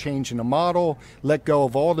him. We were changing the model, let go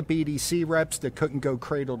of all the BDC reps that couldn't go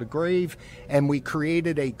cradle to grave, and we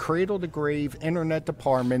created a cradle to grave internet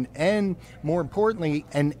department and, more importantly,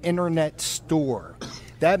 an internet store.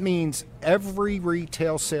 That means every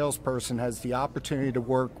retail salesperson has the opportunity to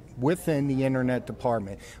work within the internet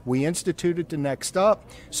department. We instituted the Next Up,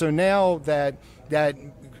 so now that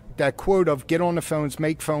quote of get on the phones,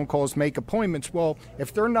 make phone calls, make appointments, well,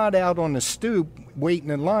 if they're not out on the stoop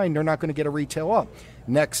waiting in line, they're not going to get a retail up.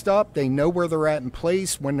 Next up, they know where they're at in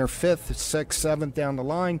place. When they're 5th, 6th, 7th down the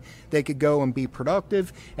line, they could go and be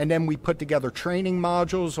productive. And then we put together training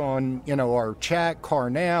modules on, our chat, Car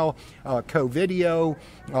Now, co-video,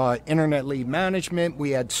 internet lead management. We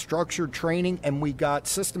had structured training, and we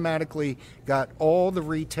systematically got all the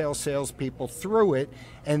retail salespeople through it.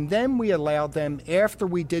 And then we allowed them, after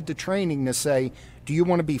we did the training, to say, do you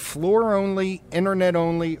want to be floor only, internet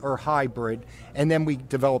only, or hybrid? And then we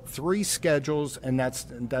developed 3 schedules, and that's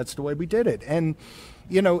the way we did it. And,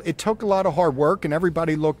 it took a lot of hard work, and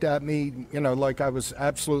everybody looked at me, like I was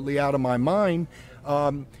absolutely out of my mind.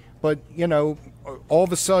 But, all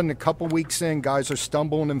of a sudden, a couple weeks in, guys are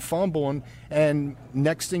stumbling and fumbling, and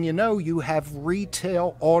next thing you know, you have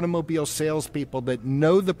retail automobile salespeople that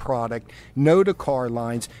know the product, know the car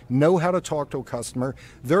lines, know how to talk to a customer.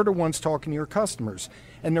 They're the ones talking to your customers.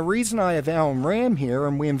 And the reason I have Alan Ram here,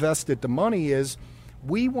 and we invested the money, is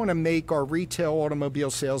we want to make our retail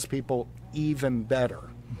automobile salespeople even better.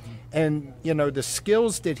 And, the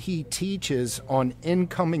skills that he teaches on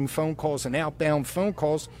incoming phone calls and outbound phone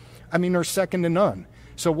calls, are second to none.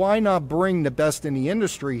 So why not bring the best in the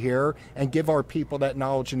industry here and give our people that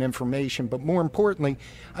knowledge and information? But more importantly,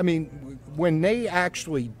 when they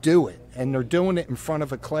actually do it and they're doing it in front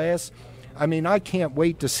of a class, I can't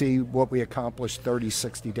wait to see what we accomplish 30,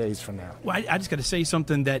 60 days from now. Well, I just got to say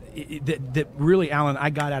something that really, Alan, I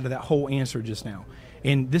got out of that whole answer just now.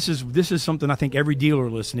 And this is something I think every dealer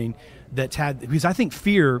listening that's had, because I think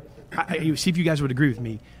fear, see if you guys would agree with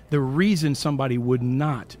me, the reason somebody would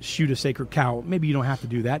not shoot a sacred cow, maybe you don't have to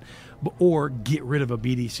do that, or get rid of a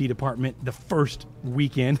BDC department the first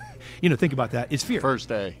weekend, think about that, is fear. First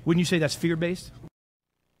day. Wouldn't you say that's fear-based?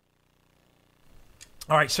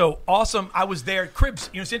 All right, so awesome. I was there. Cribs,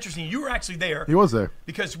 it's interesting. You were actually there. He was there.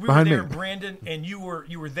 Because we Behind were there me. in Brandon, and you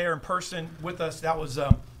were there in person with us. That was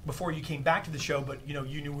before you came back to the show, but you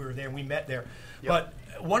knew we were there and we met there. Yep. But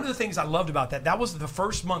one of the things I loved about that was the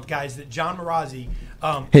first month, guys, that John Marazzi.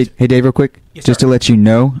 Hey, Dave, real quick. Yes, just sir. to let you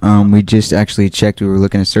know, we just actually checked. We were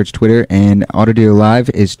looking to search Twitter, and Auto Dealer Live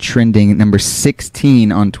is trending number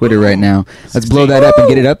 16 on Twitter right now. Let's blow that up and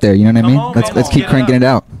get it up there. You know what I mean? Let's keep cranking it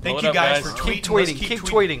out. Thank you guys for Keep tweeting. tweeting. Keep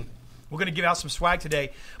tweeting. We're going to give out some swag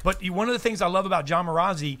today. But one of the things I love about John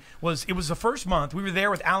Marazzi was it was the first month. We were there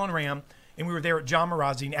with Alan Ram. and we were there at John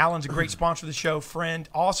Marazzi. And Alan's a great sponsor of the show, friend,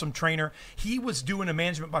 awesome trainer. He was doing a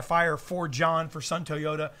Management by Fire for John for Sun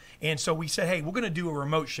Toyota. And so we said, hey, we're going to do a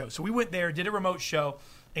remote show. So we went there, did a remote show.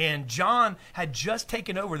 And John had just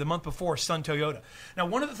taken over the month before Sun Toyota. Now,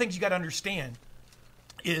 one of the things you got to understand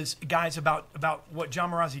is, guys, about what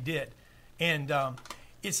John Marazzi did. And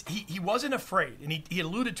he wasn't afraid, and he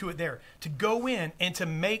alluded to it there, to go in and to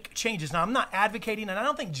make changes. Now, I'm not advocating, and I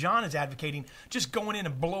don't think John is advocating, just going in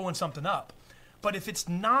and blowing something up. But if it's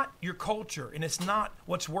not your culture and it's not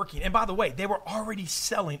what's working, and by the way, they were already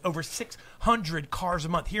selling over 600 cars a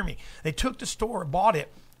month. Hear me. They took the store, bought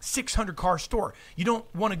it, 600-car store. You don't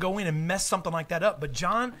want to go in and mess something like that up. But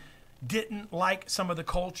John didn't like some of the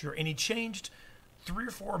culture, and he changed 3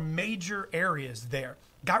 or 4 major areas there.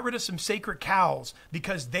 Got rid of some sacred cows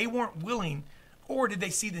because they weren't willing, or did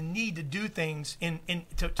they see the need to do things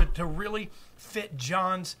to really fit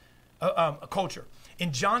John's culture.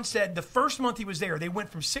 And John said the first month he was there, they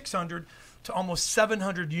went from 600 to almost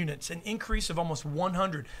 700 units, an increase of almost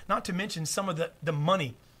 100. Not to mention some of the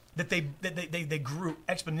money that they grew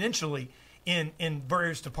exponentially in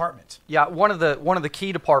various departments. Yeah, one of the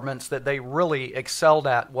key departments that they really excelled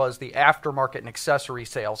at was the aftermarket and accessory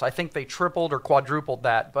sales. I think they tripled or quadrupled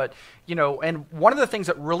that. But and one of the things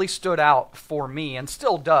that really stood out for me, and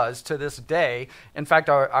still does to this day. In fact,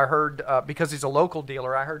 I heard because he's a local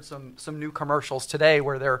dealer, I heard some new commercials today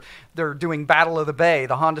where they're doing Battle of the Bay,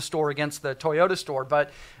 the Honda store against the Toyota store.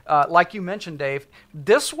 But like you mentioned, Dave,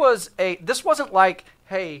 this wasn't like,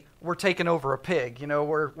 hey, we're taking over a pig.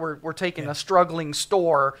 We're taking a struggling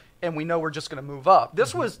store, and we know we're just going to move up.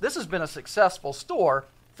 This has been a successful store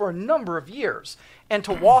for a number of years, and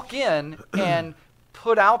to walk in and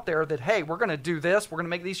put out there that, hey, we're going to do this, we're going to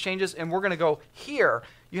make these changes, and we're going to go here.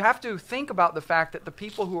 You have to think about the fact that the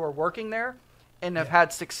people who are working there and have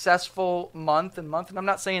had successful month, and I'm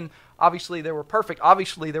not saying obviously they were perfect.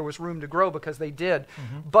 Obviously there was room to grow because they did,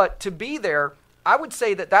 but to be there, I would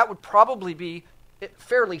say that would probably be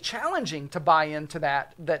fairly challenging to buy into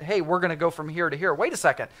that, hey, we're going to go from here to here. Wait a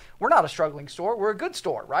second. We're not a struggling store. We're a good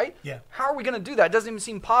store, right? Yeah. How are we going to do that? It doesn't even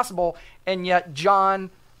seem possible. And yet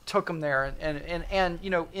John took them there. And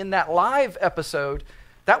in that live episode,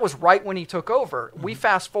 that was right when he took over. We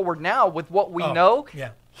fast forward now with what we know.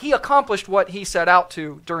 Yeah. He accomplished what he set out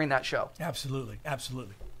to during that show. Absolutely.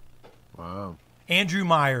 Absolutely. Wow. Andrew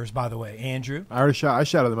Myers, by the way. Andrew. I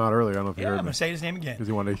shouted him out earlier. I don't know if you heard me. I'm going to say his name again. Because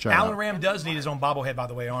he wanted to shout Alan out. Ram does need his own bobblehead, by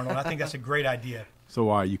the way, Arnold. I think that's a great idea. So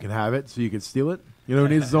why? You can have it so you can steal it? You know who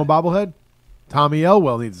needs his own bobblehead? Tommy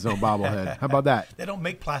Elwell needs his own bobblehead. How about that? They don't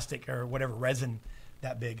make plastic or whatever, resin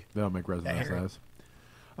that big. They don't make resin that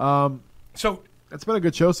size. So it's been a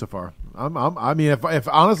good show so far. I mean, if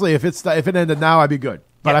honestly, if it ended now, I'd be good.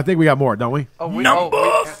 But I think we got more, don't we?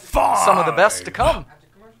 Number 5. Some of the best to come.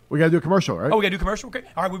 We got to do a commercial, right? Oh, we got to do a commercial? Okay.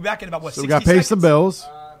 All right, we'll be back in about, 60 we got to pay seconds? some bills.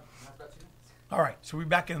 All right, so we'll be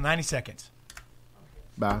back in 90 seconds.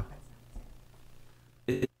 Bye.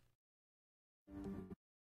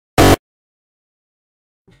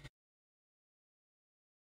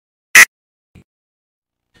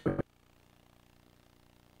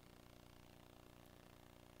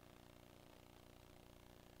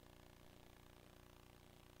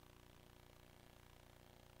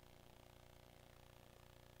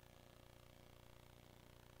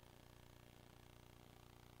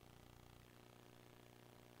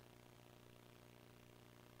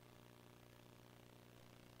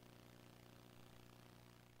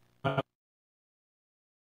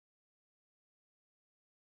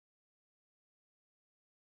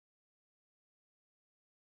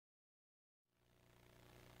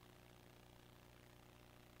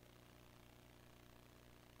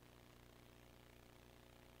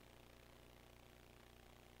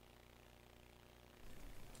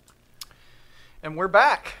 And we're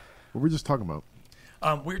back. What were we just talking about?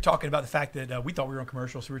 We were talking about the fact that we thought we were on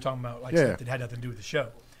commercial, so we were talking about stuff that had nothing to do with the show.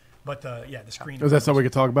 But the screen. Is that something we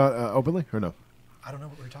could talk about openly or no? I don't know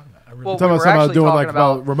what we were talking about. Well, talking about something doing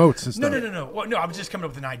about remotes and stuff. No. Well, no, I was just coming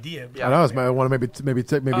up with an idea. I know. I want to maybe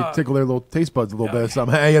tickle their little taste buds a little bit or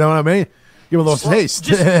something. Hey, you know what I mean? Give them a little taste.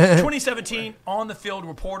 Just 2017 on the field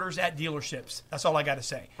reporters at dealerships. That's all I got to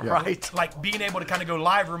say. Yeah. Right. Like being able to kind of go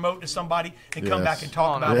live remote to somebody and come back and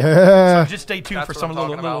talk about it. So just stay tuned for That's some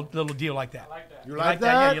what I'm little deal like that. You like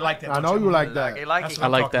that? Yeah, you like that. I know you like that. That's what I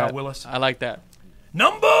I'm like talking about, that. Willis. I like that.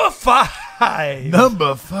 Number 5.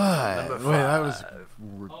 Number 5. Wait, that was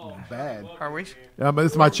bad. Are we? Yeah, but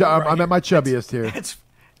this is I'm at my chubbiest here.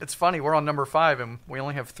 It's funny, we're on number 5, and we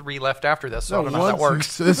only have 3 left after this, so I don't know how that one,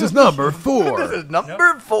 works. two, this is number 4. This is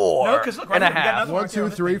number 4. No, because look, and right a here, we got half. another 1, 2,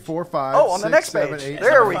 3, 4, 5. Oh, on the 6, next 7, page. 8,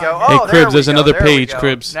 There we go. Hey, Oh, Cribs, there we there's go. another There we page, go.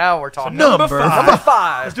 Cribs. Now we're talking. Number 5. Number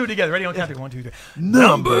 5. Let's do it together. Ready? On count. 1, 2, 3.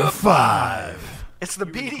 Number 5. It's the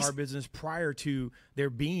you were in BDC. car business prior to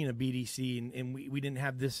there being a BDC, and we didn't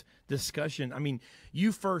have this discussion. I mean,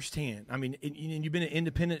 you firsthand. I mean, and you've been at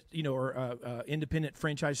independent, or independent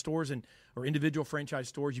franchise stores or individual franchise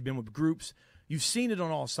stores. You've been with groups. You've seen it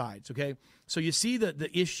on all sides. Okay, so you see the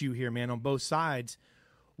issue here, man, on both sides.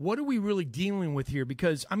 What are we really dealing with here?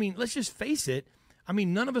 Because I mean, let's just face it. I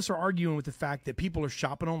mean, none of us are arguing with the fact that people are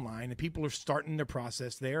shopping online and people are starting their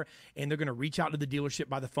process there, and they're going to reach out to the dealership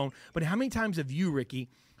by the phone. But how many times have you, Ricky,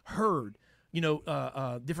 heard,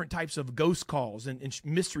 different types of ghost calls and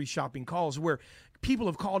mystery shopping calls where people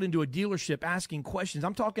have called into a dealership asking questions?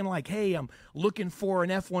 I'm talking like, hey, I'm looking for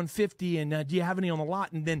an F-150, and do you have any on the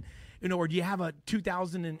lot? And then, or do you have a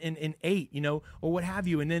 2008, or what have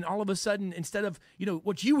you? And then all of a sudden, instead of,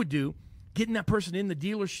 what you would do, getting that person in the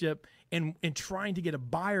dealership and trying to get a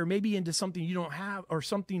buyer maybe into something you don't have, or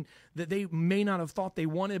something that they may not have thought they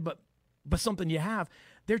wanted, but something you have,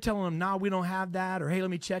 they're telling them, nah, we don't have that, or hey,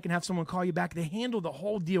 let me check and have someone call you back. They handle the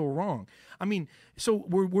whole deal wrong. I mean, so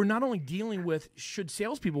we're not only dealing with should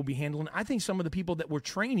salespeople be handling, I think some of the people that we're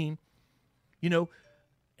training,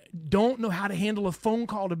 don't know how to handle a phone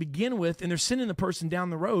call to begin with, and they're sending the person down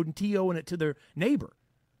the road and TOing it to their neighbor.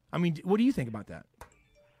 I mean, what do you think about that?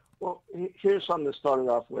 Well, here's something to start it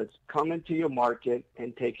off with. Come into your market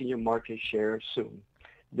and taking your market share soon.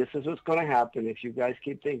 This is what's going to happen if you guys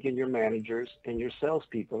keep thinking your managers and your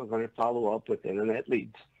salespeople are going to follow up with internet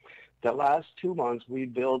leads. The last 2 months, we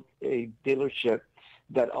built a dealership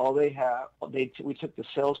that all they have, we took the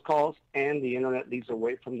sales calls and the internet leads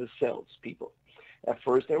away from the salespeople. At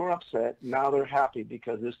first, they were upset. Now they're happy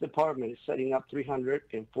because this department is setting up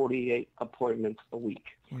 348 appointments a week,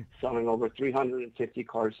 selling over 350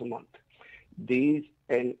 cars a month. These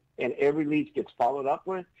and every lead gets followed up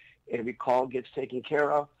with. Every call gets taken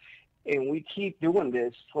care of. And we keep doing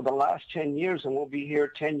this for the last 10 years, and we'll be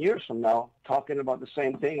here 10 years from now talking about the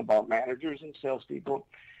same thing about managers and salespeople.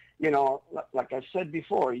 Like I said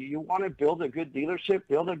before, you want to build a good dealership,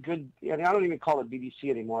 build a good, and I don't even call it BDC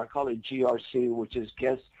anymore. I call it GRC, which is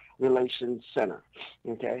Guest Relations Center,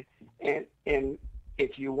 okay? And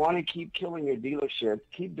if you want to keep killing your dealership,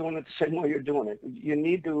 keep doing it the same way you're doing it. You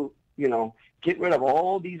need to, get rid of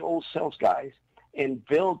all these old sales guys and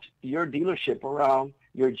build your dealership around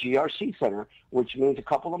your GRC center, which means a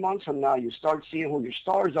couple of months from now, you start seeing who your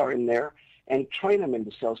stars are in there and train them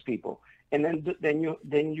into salespeople. And then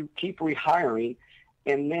you keep rehiring,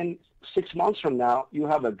 and then 6 months from now, you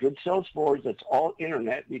have a good sales force that's all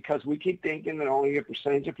internet, because we keep thinking that only a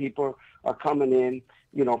percentage of people are coming in,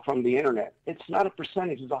 from the internet. It's not a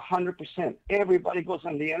percentage; it's 100%. Everybody goes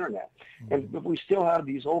on the internet, and we still have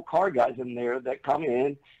these old car guys in there that come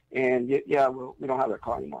in and we don't have that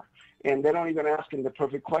car anymore, and they don't even ask them the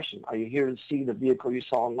perfect question: are you here to see the vehicle you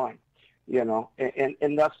saw online?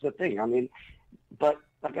 And that's the thing. I mean, but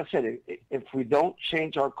like I said, if we don't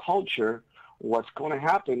change our culture, what's going to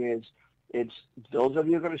happen is it's those of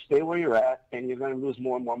you are going to stay where you're at, and you're going to lose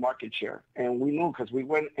more and more market share. And we knew, because we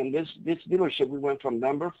went in this dealership, we went from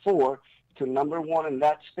number 4 to number 1 in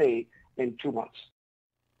that state in 2 months.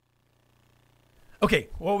 Okay,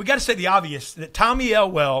 well, we got to say the obvious, that Tommy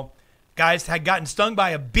Elwell, guys, had gotten stung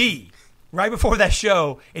by a bee right before that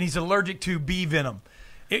show, and he's allergic to bee venom.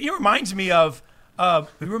 It reminds me of,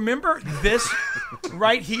 remember this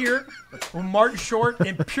right here? When Martin Short,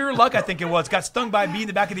 in pure luck, I think it was, got stung by a bee in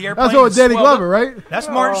the back of the airplane. That's what with Danny Glover, right? That's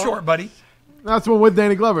Martin Short, buddy. That's one with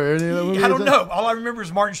Danny Glover. I don't know. All I remember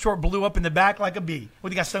is Martin Short blew up in the back like a bee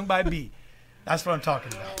when he got stung by a bee. That's what I'm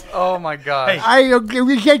talking about. Oh, my God. Hey.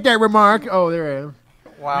 We take that remark. Oh, there I am.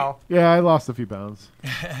 Wow. Yeah, I lost a few pounds.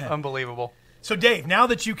 Unbelievable. So, Dave, now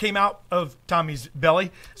that you came out of Tommy's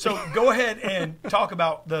belly, so go ahead and talk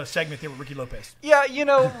about the segment there with Ricky Lopez. Yeah,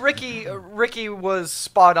 Ricky was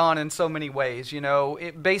spot on in so many ways.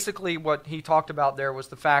 Basically what he talked about there was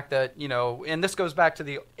the fact that, and this goes back to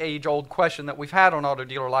the age-old question that we've had on Auto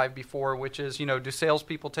Dealer Live before, which is, do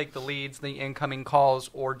salespeople take the leads, the incoming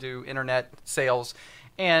calls, or do internet sales?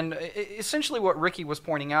 And essentially what Ricky was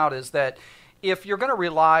pointing out is that if you're going to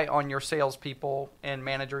rely on your salespeople and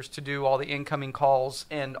managers to do all the incoming calls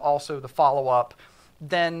and also the follow-up,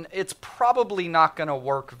 then it's probably not going to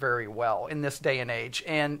work very well in this day and age.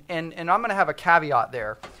 And I'm going to have a caveat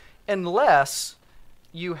there. Unless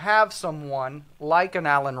you have someone like an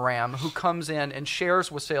Alan Ram who comes in and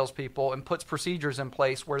shares with salespeople and puts procedures in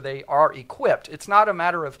place where they are equipped. It's not a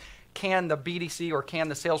matter of can the BDC or can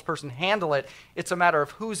the salesperson handle it? It's a matter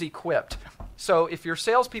of who's equipped. So if your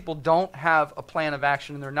salespeople don't have a plan of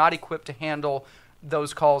action and they're not equipped to handle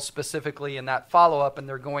those calls specifically in that follow-up, and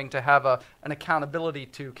they're going to have an accountability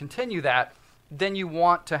to continue that, then you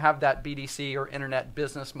want to have that BDC or internet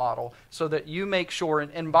business model so that you make sure,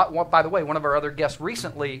 and by the way, one of our other guests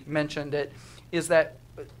recently mentioned it, is that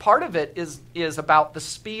part of it is about the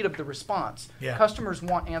speed of the response. Yeah. Customers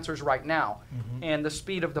want answers right now, and the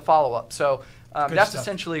speed of the follow-up. So that's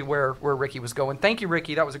essentially where Ricky was going. Thank you,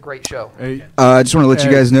 Ricky. That was a great show. I just want to let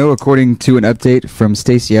you guys know, according to an update from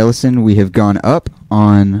Stacey Ellison, we have gone up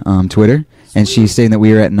on Twitter, and she's saying that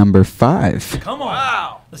we are at number 5. Come on.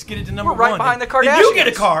 Wow. Let's get it to number 1. We're right behind the Kardashians. And you get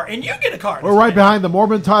a car, and you get a car. We're right behind the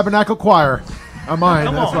Mormon Tabernacle Choir. I'm mine.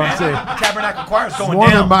 Come That's on, what man. I'm saying. Tabernacle Choir is going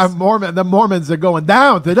down. The Mormons are going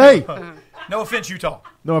down today. No offense, Utah.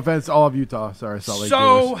 No offense, all of Utah. Sorry, Salt Lake.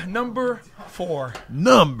 So, number 4.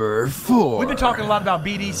 Number 4. We've been talking a lot about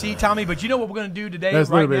BDC, Tommy, but you know what we're going to do today That's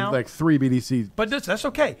right literally now? like 3 BDCs. But that's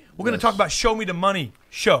okay. We're going to talk about Show Me the Money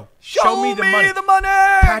show. Show me the money.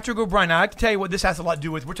 Patrick O'Brien. Now, I can tell you what this has a lot to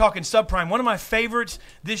do with. We're talking subprime. One of my favorites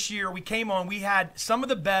this year, we came on, we had some of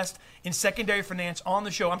the best in secondary finance on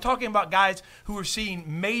the show. I'm talking about guys who are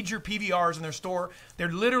seeing major PVRs in their store.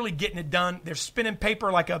 They're literally getting it done. They're spinning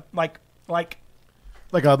paper like a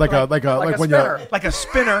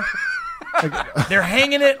spinner. They're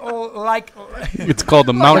hanging it like it's called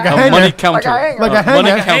the money counter. Like a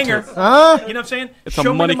hanger. Huh? You know what I'm saying? It's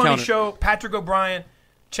Show a money Me the Money counter. show. Patrick O'Brien.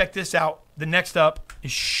 Check this out. The next up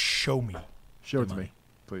is Show Me. Show it to me,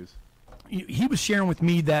 please. He was sharing with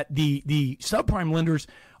me that the subprime lenders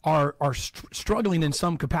are struggling in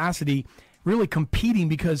some capacity, really competing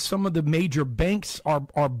because some of the major banks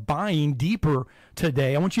are buying deeper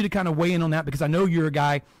today. I want you to kind of weigh in on that because I know you're a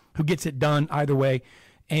guy who gets it done either way.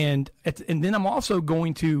 And then I'm also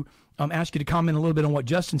going to ask you to comment a little bit on what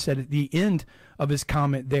Justin said at the end of his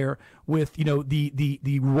comment there with,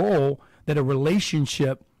 the role that a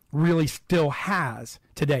relationship really still has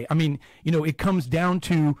today. I mean, it comes down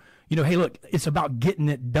to, hey, look, it's about getting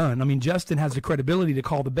it done. I mean, Justin has the credibility to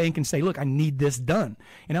call the bank and say, look, I need this done.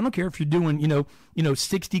 And I don't care if you're doing,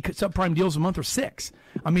 60 subprime deals a month or 6.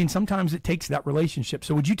 I mean, sometimes it takes that relationship.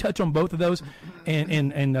 So would you touch on both of those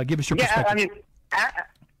and give us your perspective?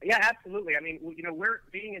 Yeah, absolutely. I mean, we're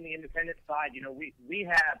being in the independent side. We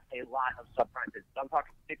have a lot of subprime business. I'm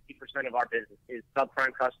talking 60% of our business is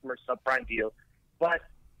subprime customers, subprime deals. But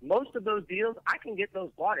most of those deals, I can get those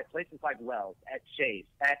bought at places like Wells, at Chase,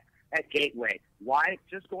 at Gateway. Why?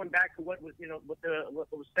 Just going back to what was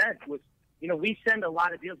said was, we send a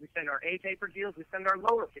lot of deals. We send our A-paper deals. We send our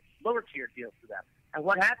lower tier deals to them. And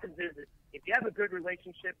what happens is if you have a good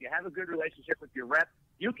relationship, with your rep,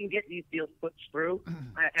 you can get these deals pushed through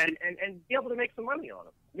and be able to make some money on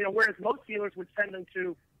them. Whereas most dealers would send them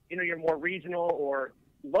to, your more regional or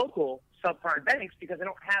local subprime banks because they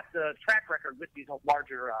don't have the track record with these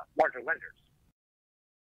larger lenders.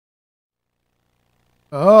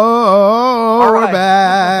 Oh, we're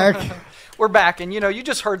back. We're back, and you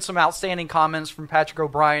just heard some outstanding comments from Patrick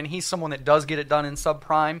O'Brien. He's someone that does get it done in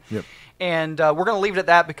subprime. Yep. And we're going to leave it at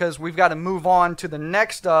that because we've got to move on to the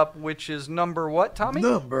next up, which is number what, Tommy?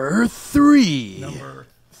 Number 3. Number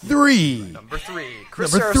 3.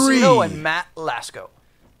 Chris Number Saraceno 3. and Matt Lasco.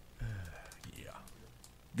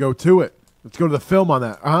 Go to it. Let's go to the film on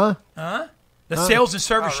that. The sales and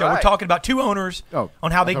service show. right. We're talking about 2 owners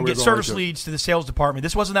on how they can we get were service going to. leads to the sales department.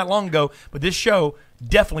 This wasn't that long ago, but this show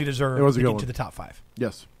definitely deserved It was a to good get one. to the top 5.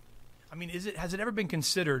 Yes. I mean, has it ever been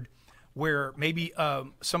considered where maybe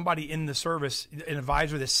somebody in the service, an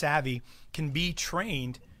advisor that's savvy, can be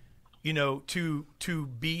trained, to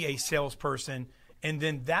be a salesperson, and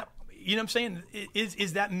then that, you know what I'm saying,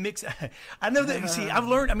 is that mix? I know that. See, I've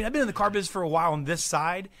learned. I mean, I've been in the car business for a while on this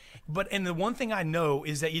side, and the one thing I know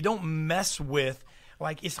is that you don't mess with.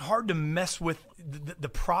 Like, it's hard to mess with the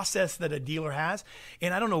process that a dealer has,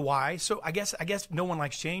 and I don't know why. So I guess no one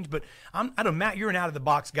likes change, but I don't know, Matt, you're an out of the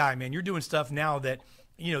box guy, man. You're doing stuff now that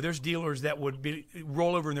there's dealers that would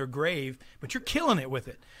roll over in their grave, but you're killing it with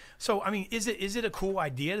it. So I mean, is it a cool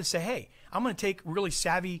idea to say, hey, I'm going to take really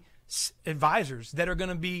savvy advisors that are going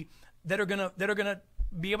to be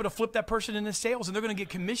able to flip that person into sales, and they're going to get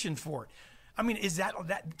commission for it. I mean, is that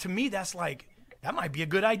to me? That's like. That might be a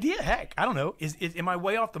good idea. Heck, I don't know. Am I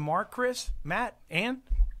way off the mark, Chris, Matt, Ann?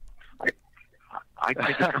 I think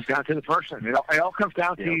it comes down to the person. It all comes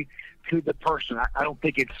down to the person. I don't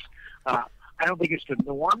think it's. I I don't think it's the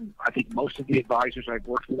norm. I think most of the advisors I've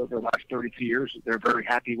worked with over the last 32 years, they're very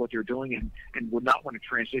happy with what they're doing and would not want to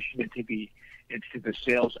transition into the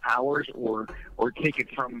sales hours or take it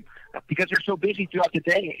from, because they're so busy throughout the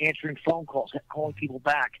day answering phone calls, calling people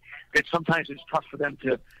back, that sometimes it's tough for them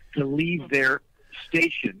to leave their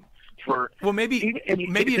station. Let me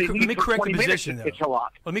correct the position. It's a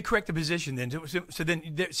lot. Let me correct the position then. So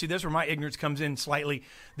then, see, that's where my ignorance comes in slightly.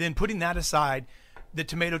 Then putting that aside, the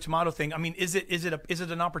tomato thing. I mean, is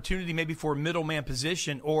it an opportunity maybe for a middleman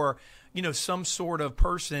position, or some sort of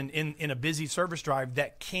person in a busy service drive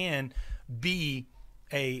that can be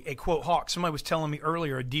a quote hawk? Somebody was telling me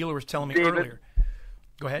earlier. A dealer was telling me earlier.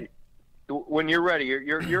 Go ahead. When you're ready,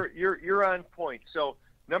 you're on point. So.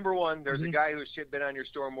 Number one, there's a guy who's been on your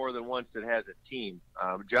store more than once that has a team.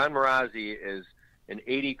 John Marazzi is an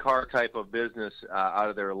 80-car type of business out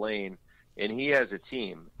of their lane, and he has a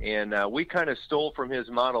team. And we kind of stole from his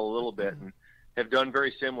model a little bit and have done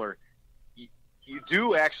very similar. You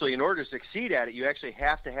do actually, in order to succeed at it, you actually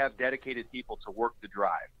have to have dedicated people to work the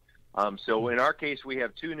drive. So in our case, we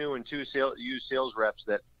have 2 new and 2 used sales reps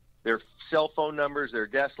that their cell phone numbers, their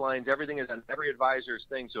desk lines, everything is on every advisor's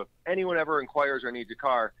thing. So if anyone ever inquires or needs a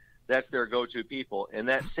car, that's their go-to people. And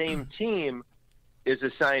that same team is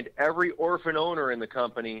assigned every orphan owner in the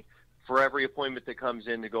company for every appointment that comes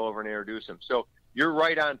in to go over and introduce them. So you're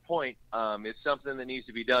right on point. It's something that needs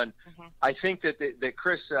to be done. I think that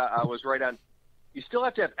Chris was right on. You still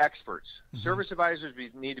have to have experts. Service advisors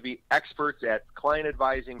need to be experts at client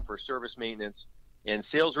advising for service maintenance. And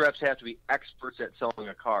sales reps have to be experts at selling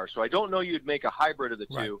a car. So I don't know you'd make a hybrid of the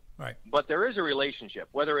two, right. But there is a relationship,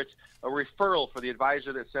 whether it's a referral for the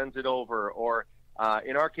advisor that sends it over, or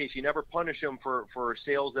in our case, you never punish them for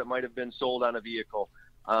sales that might have been sold on a vehicle.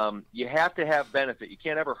 You have to have benefit. You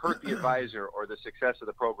can't ever hurt the advisor, or the success of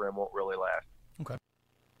the program won't really last. Okay.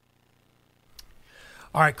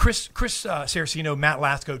 All right, Chris Saraceno, Matt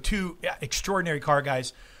Lasco, 2 extraordinary car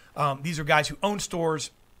guys. These are guys who own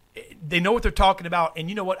stores. They know what they're talking about. And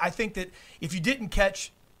you know what? I think that if you didn't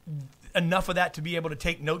catch enough of that to be able to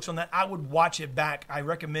take notes on that, I would watch it back. I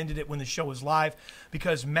recommended it when the show was live,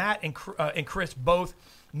 because Matt and Chris both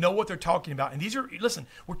know what they're talking about. And these are, listen,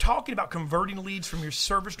 we're talking about converting leads from your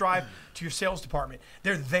service drive to your sales department.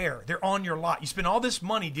 They're there. They're on your lot. You spend all this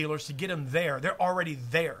money, dealers, to get them there. They're already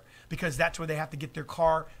there, because that's where they have to get their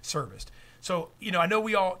car serviced. So, I know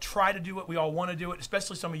we all try to do it. We all want to do it,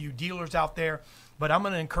 especially some of you dealers out there. But I'm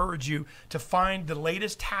going to encourage you to find the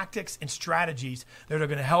latest tactics and strategies that are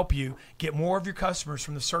going to help you get more of your customers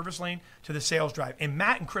from the service lane to the sales drive. And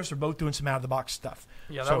Matt and Chris are both doing some out-of-the-box stuff.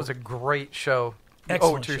 Yeah, that was a great show.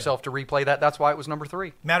 Excellent owe it to yourself to replay that. That's why it was number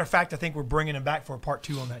 3. Matter of fact, I think we're bringing him back for a part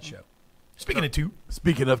 2 on that show. Speaking of 2.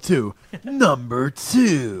 Speaking of 2, number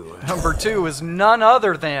 2. Number 2 is none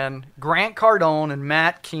other than Grant Cardone and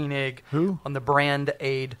Matt Koenig on the Brand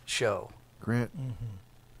Aid Show. Grant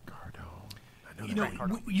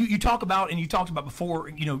You talk about, and you talked about before,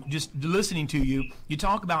 just listening to you, you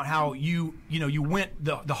talk about how you went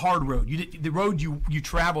the hard road. The road you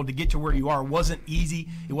traveled to get to where you are wasn't easy.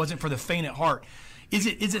 It wasn't for the faint at heart. Is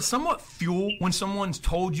it somewhat fuel when someone's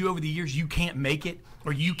told you over the years you can't make it,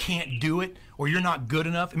 or you can't do it, or you're not good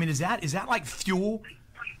enough? I mean, is that like fuel?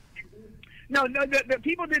 No, the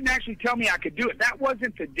people didn't actually tell me I could do it. That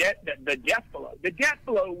wasn't the death blow. The death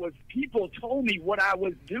blow was people told me what I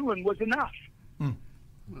was doing was enough.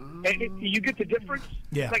 And you get the difference?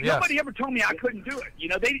 Yeah. Nobody ever told me I couldn't do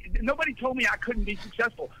it. Nobody told me I couldn't be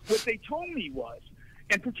successful. What they told me was,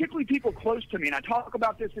 and particularly people close to me, and I talk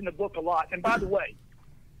about this in the book a lot. And by the way,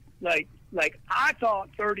 like I thought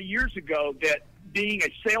 30 years ago that being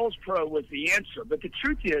a sales pro was the answer. But the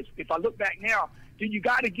truth is, if I look back now, then you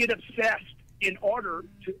got to get obsessed in order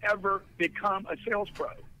to ever become a sales pro.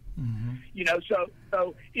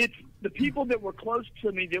 So it's the people that were close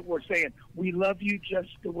to me that were saying, "We love you just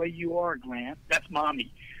the way you are, Grant." That's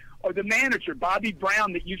mommy. Or the manager, Bobby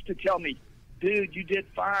Brown, that used to tell me, "Dude, you did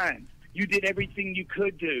fine. You did everything you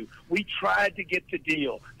could do. We tried to get the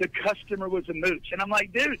deal. The customer was a mooch." And I'm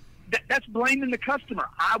like, dude, that's blaming the customer.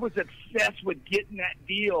 I was obsessed with getting that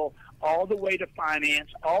deal all the way to finance,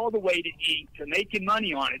 all the way to ink, to making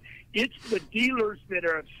money on it. It's the dealers that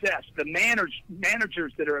are obsessed, the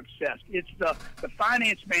managers that are obsessed. It's the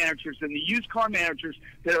finance managers and the used car managers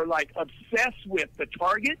that are like obsessed with the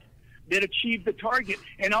target, that achieve the target,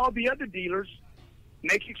 and all the other dealers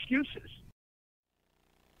make excuses.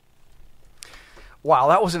 Wow,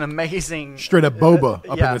 that was an amazing... Straight up boba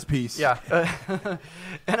up in this piece. Yeah.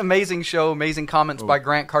 An amazing show, amazing comments by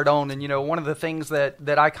Grant Cardone. And, one of the things that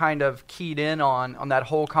I kind of keyed in on that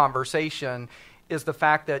whole conversation is the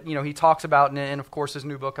fact that, he talks about, and of course his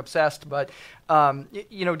new book, Obsessed, but,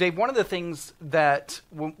 Dave, one of the things that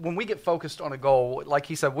when we get focused on a goal, like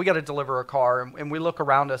he said, we got to deliver a car, and we look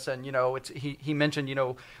around us and, he mentioned,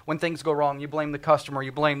 when things go wrong, you blame the customer,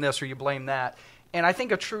 you blame this or you blame that. And I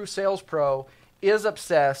think a true sales pro is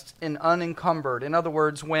obsessed and unencumbered. In other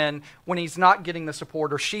words, when he's not getting the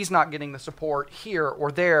support or she's not getting the support here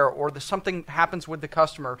or there, or something happens with the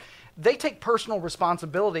customer, they take personal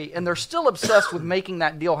responsibility and they're still obsessed with making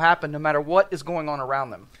that deal happen no matter what is going on around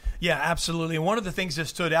them. Yeah, absolutely. And one of the things that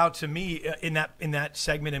stood out to me in that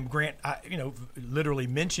segment, and Grant, literally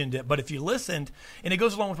mentioned it, but if you listened, and it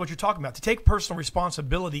goes along with what you're talking about, to take personal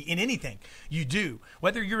responsibility in anything you do,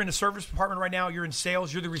 whether you're in the service department right now, you're in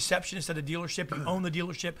sales, you're the receptionist at a dealership, you own the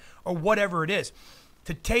dealership, or whatever it is.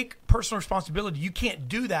 To take personal responsibility, you can't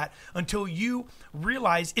do that until you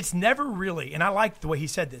realize it's never really, and I like the way he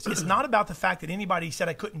said this, it's not about the fact that anybody said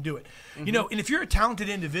I couldn't do it. And if you're a talented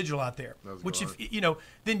individual out there, which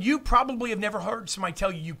then you probably have never heard somebody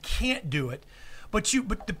tell you can't do it. But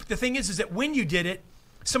the thing is that when you did it,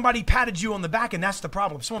 somebody patted you on the back, and that's the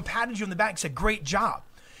problem. Someone patted you on the back and said, great job.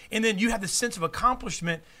 And then you have this sense of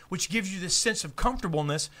accomplishment, which gives you this sense of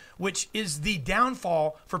comfortableness, which is the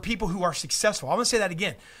downfall for people who are successful. I'm going to say that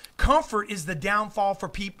again. Comfort is the downfall for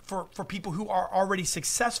people who are already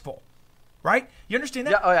successful, right? You understand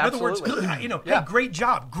that? Yeah, oh, yeah, in other words, hey, great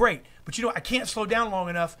job, great. But, I can't slow down long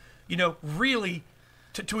enough, really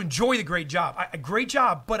to enjoy the great job. A great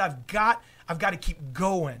job, but I've got to keep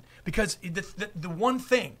going, because the one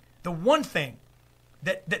thing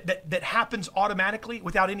that happens automatically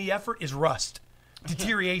without any effort is rust,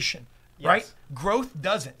 deterioration, right? Growth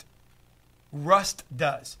doesn't. Rust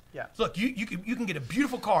does. Yeah. Look, you can get a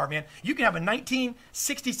beautiful car, man. You can have a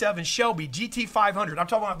 1967 Shelby GT500. I'm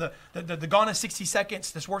talking about the Gone in 60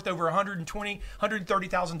 Seconds that's worth over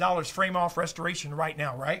 $130,000 frame off restoration right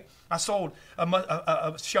now, right? I sold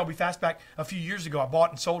a Shelby Fastback a few years ago. I bought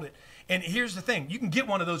and sold it. And here's the thing. You can get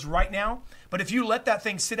one of those right now, but if you let that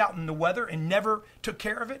thing sit out in the weather and never took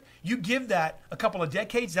care of it, you give that a couple of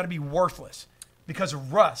decades, that'll be worthless because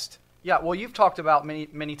of rust. Yeah, well, you've talked about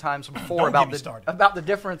many times before about the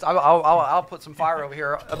difference. I'll put some fire over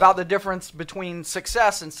here about the difference between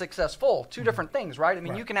success and successful. Two different things, right? I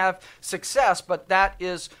mean, you can have success, but that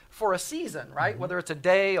is for a season, right? Whether it's a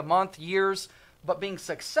day, a month, years. But being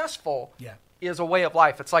successful is a way of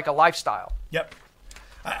life. It's like a lifestyle. Yep.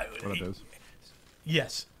 One of those.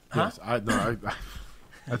 Yes. Yes. I'd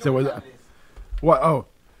say what? What? Oh.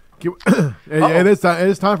 It is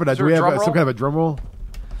time for that. Do we have some kind of a drum roll?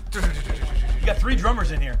 You got 3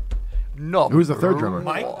 drummers in here. No. Who's the third drummer?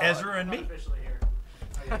 Mike, Ezra, and me.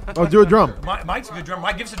 Oh, do a drum. Mike's a good drummer.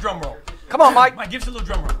 Mike, give us a drum roll. Come on, Mike. Mike, give us a little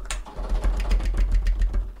drum roll.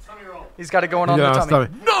 He's got it going on the tummy.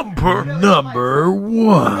 Number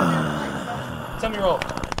 1. Tummy roll.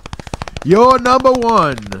 Your number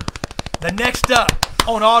 1. The next up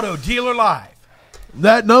on Auto Dealer Live.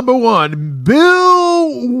 That number 1, Bill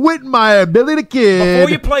Whitmire, Billy the Kid.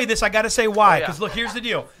 Before you play this, I got to say why. Because look, here's the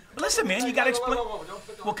deal. Listen, man, you got to explain.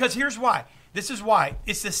 Well, because here's why. This is why.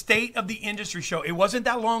 It's the State of the Industry show. It wasn't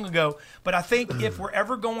that long ago, but I think if we're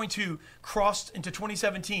ever going to cross into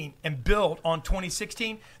 2017 and build on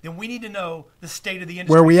 2016, then we need to know the state of the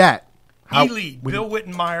industry. Where are we at? E-Lead, Bill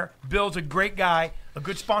Whitmire. Bill's a great guy, a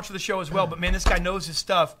good sponsor of the show as well, but man, this guy knows his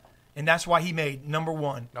stuff, and that's why he made number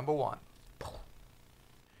 1. Number 1.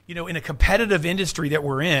 In a competitive industry that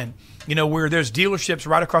we're in, where there's dealerships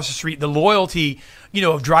right across the street, the loyalty,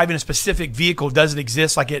 of driving a specific vehicle doesn't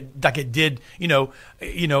exist like it did,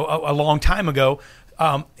 a long time ago.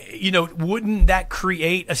 Wouldn't that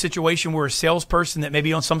create a situation where a salesperson that may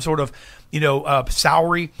be on some sort of,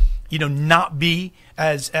 salary, not be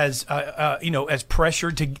as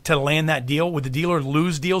pressured to land that deal? Would the dealer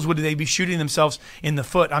lose deals? Would they be shooting themselves in the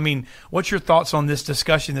foot? I mean, what's your thoughts on this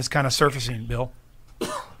discussion that's kind of surfacing, Bill?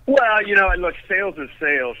 Well, look, sales is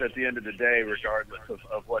sales at the end of the day, regardless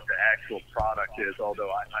of what the actual product is, although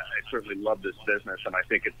I certainly love this business, and I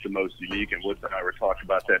think it's the most unique, and Woods and I were talking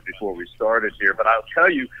about that before we started here. But I'll tell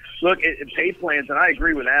you, look, pay plans, and I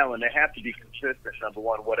agree with Alan, they have to be consistent, number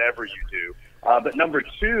 1, whatever you do. But number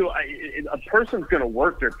 2, a person's going to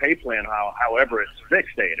work their pay plan however it's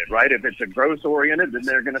fixated, right? If it's a gross-oriented, then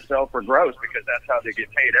they're going to sell for gross because that's how they get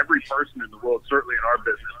paid. Every person in the world, certainly in our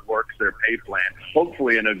business, works their pay plan,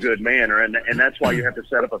 hopefully in a good manner. And that's why you have to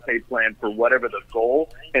set up a pay plan for whatever the goal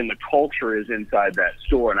and the culture is inside that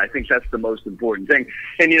store. And I think that's the most important thing.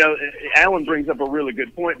 And, Alan brings up a really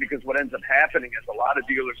good point, because what ends up happening is a lot of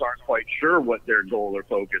dealers aren't quite sure what their goal or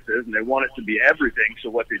focus is, and they want it to be everything. So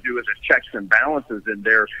what they do is it checks and balances in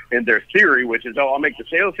their theory, which is, I'll make the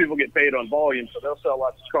salespeople get paid on volume, so they'll sell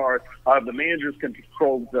lots of cars. I'll have the managers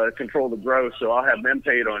control the growth, so I'll have them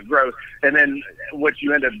paid on growth. And then what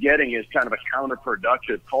you end up getting is kind of a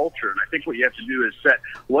counterproductive culture. And I think what you have to do is set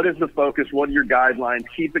what is the focus, what are your guidelines,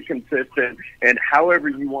 keep it consistent, and however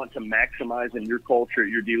you want to maximize in your culture,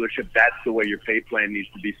 your dealership, that's the way your pay plan needs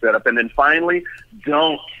to be set up. And then finally,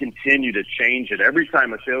 don't continue to change it. Every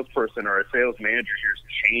time a salesperson or a sales manager hears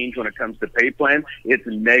change when it comes to pay plan, it's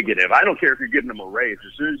negative. I don't care if you're giving them a raise.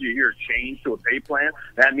 As soon as you hear change to a pay plan,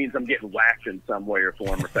 that means I'm getting whacked in some way or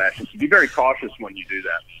form or fashion. So be very cautious when you do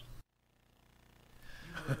that.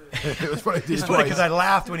 It was funny because I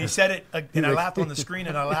laughed when he said it, and I laughed on the screen,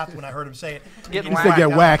 and I laughed when I heard him say it. Getting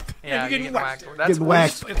whacked. Yeah, you're getting whacked. Getting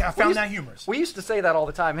whacked. I found that humorous. We used to say that all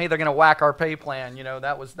the time. Hey, they're going to whack our pay plan.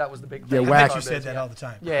 That was the big thing. I bet you said that all the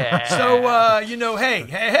time. Yeah. So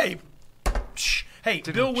hey,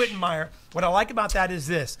 Bill Wittenmeyer. What I like about that is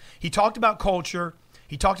this: he talked about culture.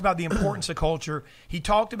 He talked about the importance of culture. He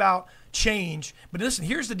talked about change. But listen,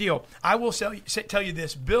 here's the deal. I will tell you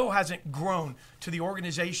this. Bill hasn't grown to the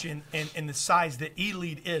organization and the size that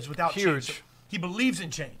E-Lead is without change. So he believes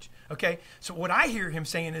in change. Okay? So what I hear him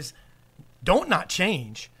saying is, don't not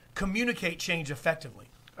change. Communicate change effectively.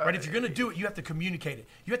 Right? If you're going to do it, you have to communicate it.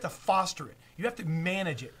 You have to foster it. You have to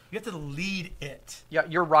manage it. You have to lead it. Yeah,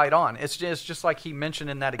 you're right on. It's just like he mentioned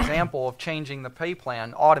in that example of changing the pay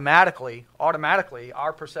plan. Automatically,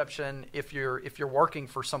 our perception, if you're working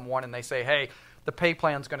for someone and they say, hey, the pay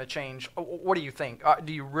plan's going to change, what do you think?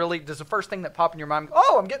 Does the first thing that pop in your mind,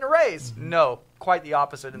 I'm getting a raise? Mm-hmm. No, quite the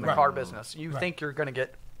opposite in the car business. You think you're going to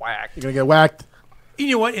get whacked. You're going to get whacked.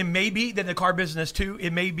 You know what? It may be that in the car business too.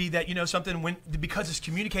 It may be that something because it's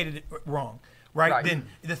communicated wrong, right? Then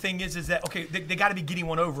the thing is that okay, they got to be getting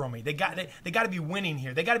one over on me. They got to be winning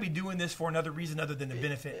here. They got to be doing this for another reason other than to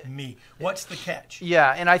benefit me. What's the catch?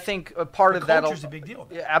 Yeah, and I think part of that culture's a big deal.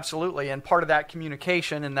 Yeah, absolutely, and part of that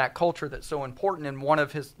communication and that culture that's so important. And one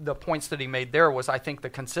of the points that he made there was, I think, the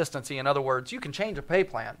consistency. In other words, you can change a pay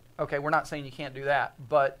plan. Okay, we're not saying you can't do that,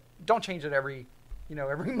 but don't change it every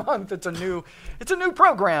month. It's a new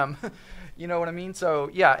program. You know what I mean? So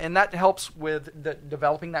yeah, and that helps with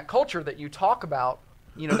developing that culture that you talk about.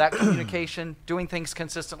 That communication, doing things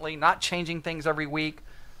consistently, not changing things every week,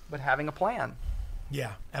 but having a plan.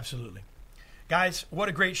 Yeah, absolutely. Guys, what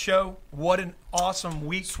a great show. What an awesome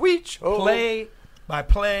week. Sweet show. Play by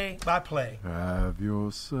play by play. Have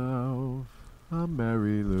yourself a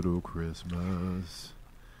merry little Christmas.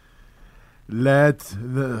 Let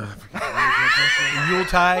the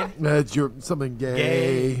Yuletide. Let something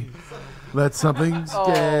gay. Let something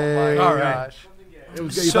gay. Oh my gosh!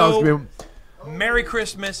 So, Merry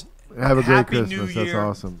Christmas. Have a Happy great New Christmas. Year.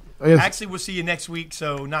 That's awesome. Actually, we'll see you next week.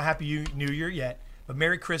 So, not Happy New Year yet, but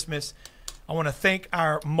Merry Christmas. I want to thank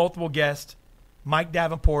our multiple guests: Mike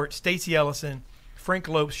Davenport, Stacey Ellison, Frank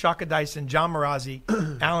Lopes, Shaka Dyson, John Marazzi,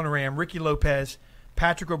 Alan Ram, Ricky Lopez,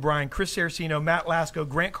 Patrick O'Brien, Chris Saraceno, Matt Lasco,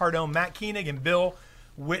 Grant Cardone, Matt Koenig, and Bill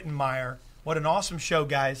Wittenmeyer. What an awesome show,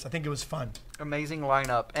 guys. I think it was fun. Amazing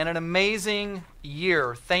lineup and an amazing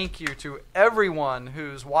year. Thank you to everyone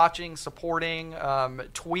who's watching, supporting,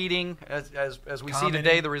 tweeting as we see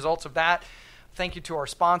today the results of that. Thank you to our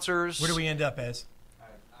sponsors. Where do we end up as?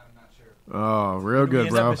 I'm not sure. Oh, real good,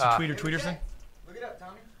 bro. Mr. Tweeterson? Look it up,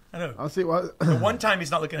 Tommy. I know. I'll see what. The one time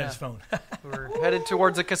he's not looking at his phone. We're headed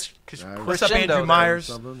towards a What's up, Andrew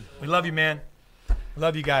Myers? We love you, man.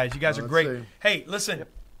 Love you guys. You guys are great. See. Hey, listen.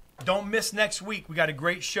 Don't miss next week. We got a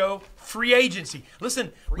great show. Free agency.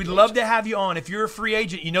 Listen, we'd love to have you on. If you're a free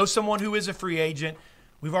agent, you know someone who is a free agent.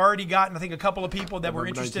 We've already gotten, I think, a couple of people that were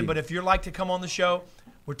interested. 19. But if you'd like to come on the show,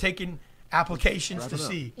 we're taking applications to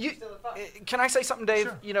see. Can I say something,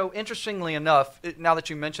 Dave? Sure. Interestingly enough, now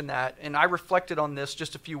that you mentioned that, and I reflected on this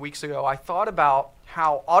just a few weeks ago, I thought about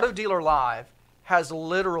how Auto Dealer Live has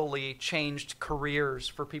literally changed careers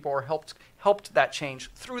for people, or helped that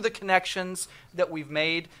change through the connections that we've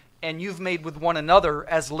made and you've made with one another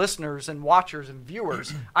as listeners and watchers and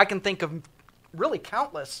viewers. I can think of really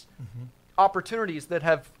countless opportunities that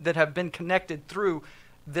have been connected through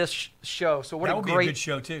this show. So what that a would great be a good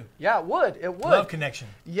show too. Yeah, it would. It would. Love Connection.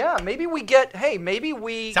 Yeah, maybe we get. Hey, maybe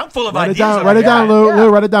we. I'm full of Write ideas. it down, Lou.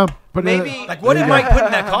 Write it down. Put Maybe it, like what there did you Mike go. put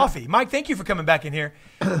in that coffee? Mike, thank you for coming back in here.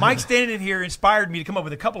 Mike standing in here inspired me to come up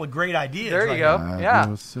with a couple of great ideas. There you like go. that. Yeah.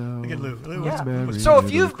 Look at Lou. Lou, Yeah. what's- So if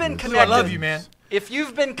you've been Lou, connected, I love you, man. If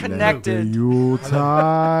you've been Let connected, the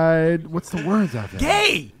Yuletide. What's the words out there?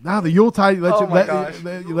 Gay. Now the Yuletide. You Oh my gosh.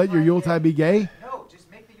 you let your Yuletide be gay.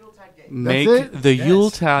 Make it? the Yes.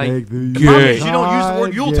 Yuletide Make the gay. Problem is you don't use the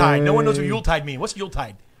word Yuletide. No one knows what gay. Yuletide means. What's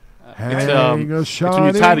Yuletide? Hang It's, a when you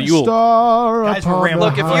shining tie the Yule. star Guys, we're upon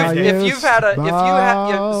rambling. the look, if you've had a, if you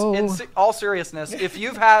had, bough. in all seriousness, if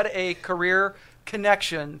you've had a career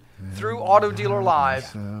connection through Auto Dealer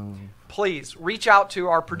Live, please reach out to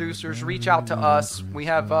our producers. Reach out to us. We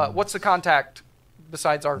have what's the contact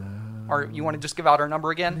besides our? You want to just give out our number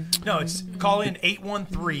again? No, it's call in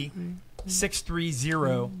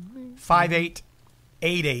 813-630-5888.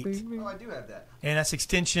 Oh, I do have that. And that's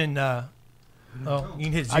extension. You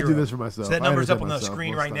can hit 0. I do this for myself. So that I number's enter up on the myself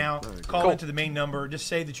screen most right times. now. All right, Call cool. into the main number. Just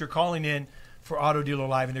say that you're calling in for Auto Dealer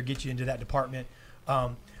Live, and they'll get you into that department.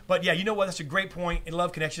 But yeah, you know what? That's a great point in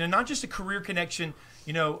Love Connection, and not just a career connection.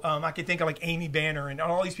 You know, I can think of like Amy Banner and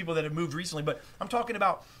all these people that have moved recently. But I'm talking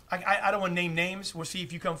about. I don't want to name names. We'll see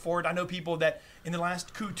if you come forward. I know people that in the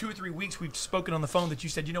last 2 or 3 weeks we've spoken on the phone that you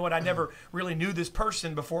said, you know what? I never really knew this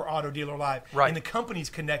person before Auto Dealer Live. Right. And the company's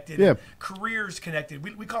connected. Yeah. And careers connected.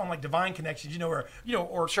 We call them like divine connections.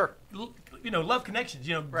 Or Sure. Love connections.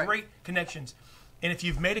 Right. Great connections. And if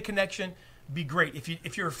you've made a connection, be great.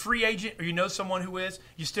 If you're a free agent or you know someone who is,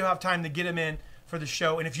 you still have time to get them in for the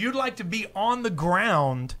show. And if you'd like to be on the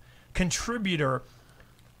ground contributor,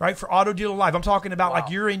 right, for Auto Dealer Live, I'm talking about like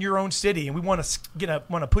you're in your own city and we want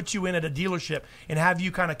to put you in at a dealership and have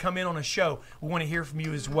you kind of come in on a show. We want to hear from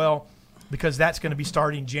you as well because that's going to be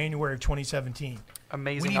starting January of 2017.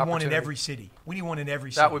 Amazing. We need one in opportunity. every city. We need one in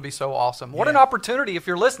every city. That would be so awesome. What Yeah. an opportunity if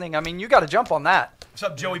you're listening. I mean, you got to jump on that. What's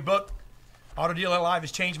up, Joey Book? Auto Dealer Live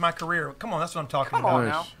has changed my career. Come on, that's what I'm talking Come about. on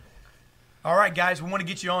now. All right, guys, we want to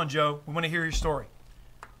get you on, Joe. We want to hear your story.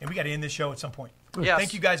 And we got to end this show at some point. Yes.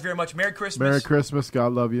 Thank you guys very much. Merry Christmas. Merry Christmas.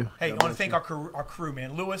 God love you. Hey, I God want to bless thank you. our crew,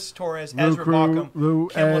 man. Louis Torres, Lou Ezra crew, Baucom, Lou,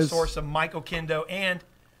 Kim Ez. Lasorsa, Mike Okendo, and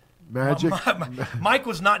Magic. Mike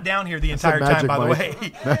was not down here the I said entire time, Magic by the Mike.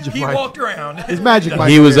 way. Magic He Mike. walked around. It's Magic Mike.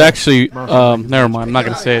 He was here. actually. Never mind. I'm not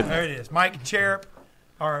going to say it. There it is. Mike Cherub,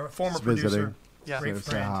 our former Just producer. visiting. Yeah. Great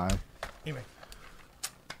Say friend. hi. Anyway,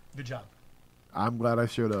 good job. I'm glad I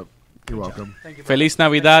showed up. You're welcome. Thank you. Feliz Thank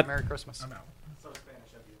you. Navidad. Merry Christmas. I'm out.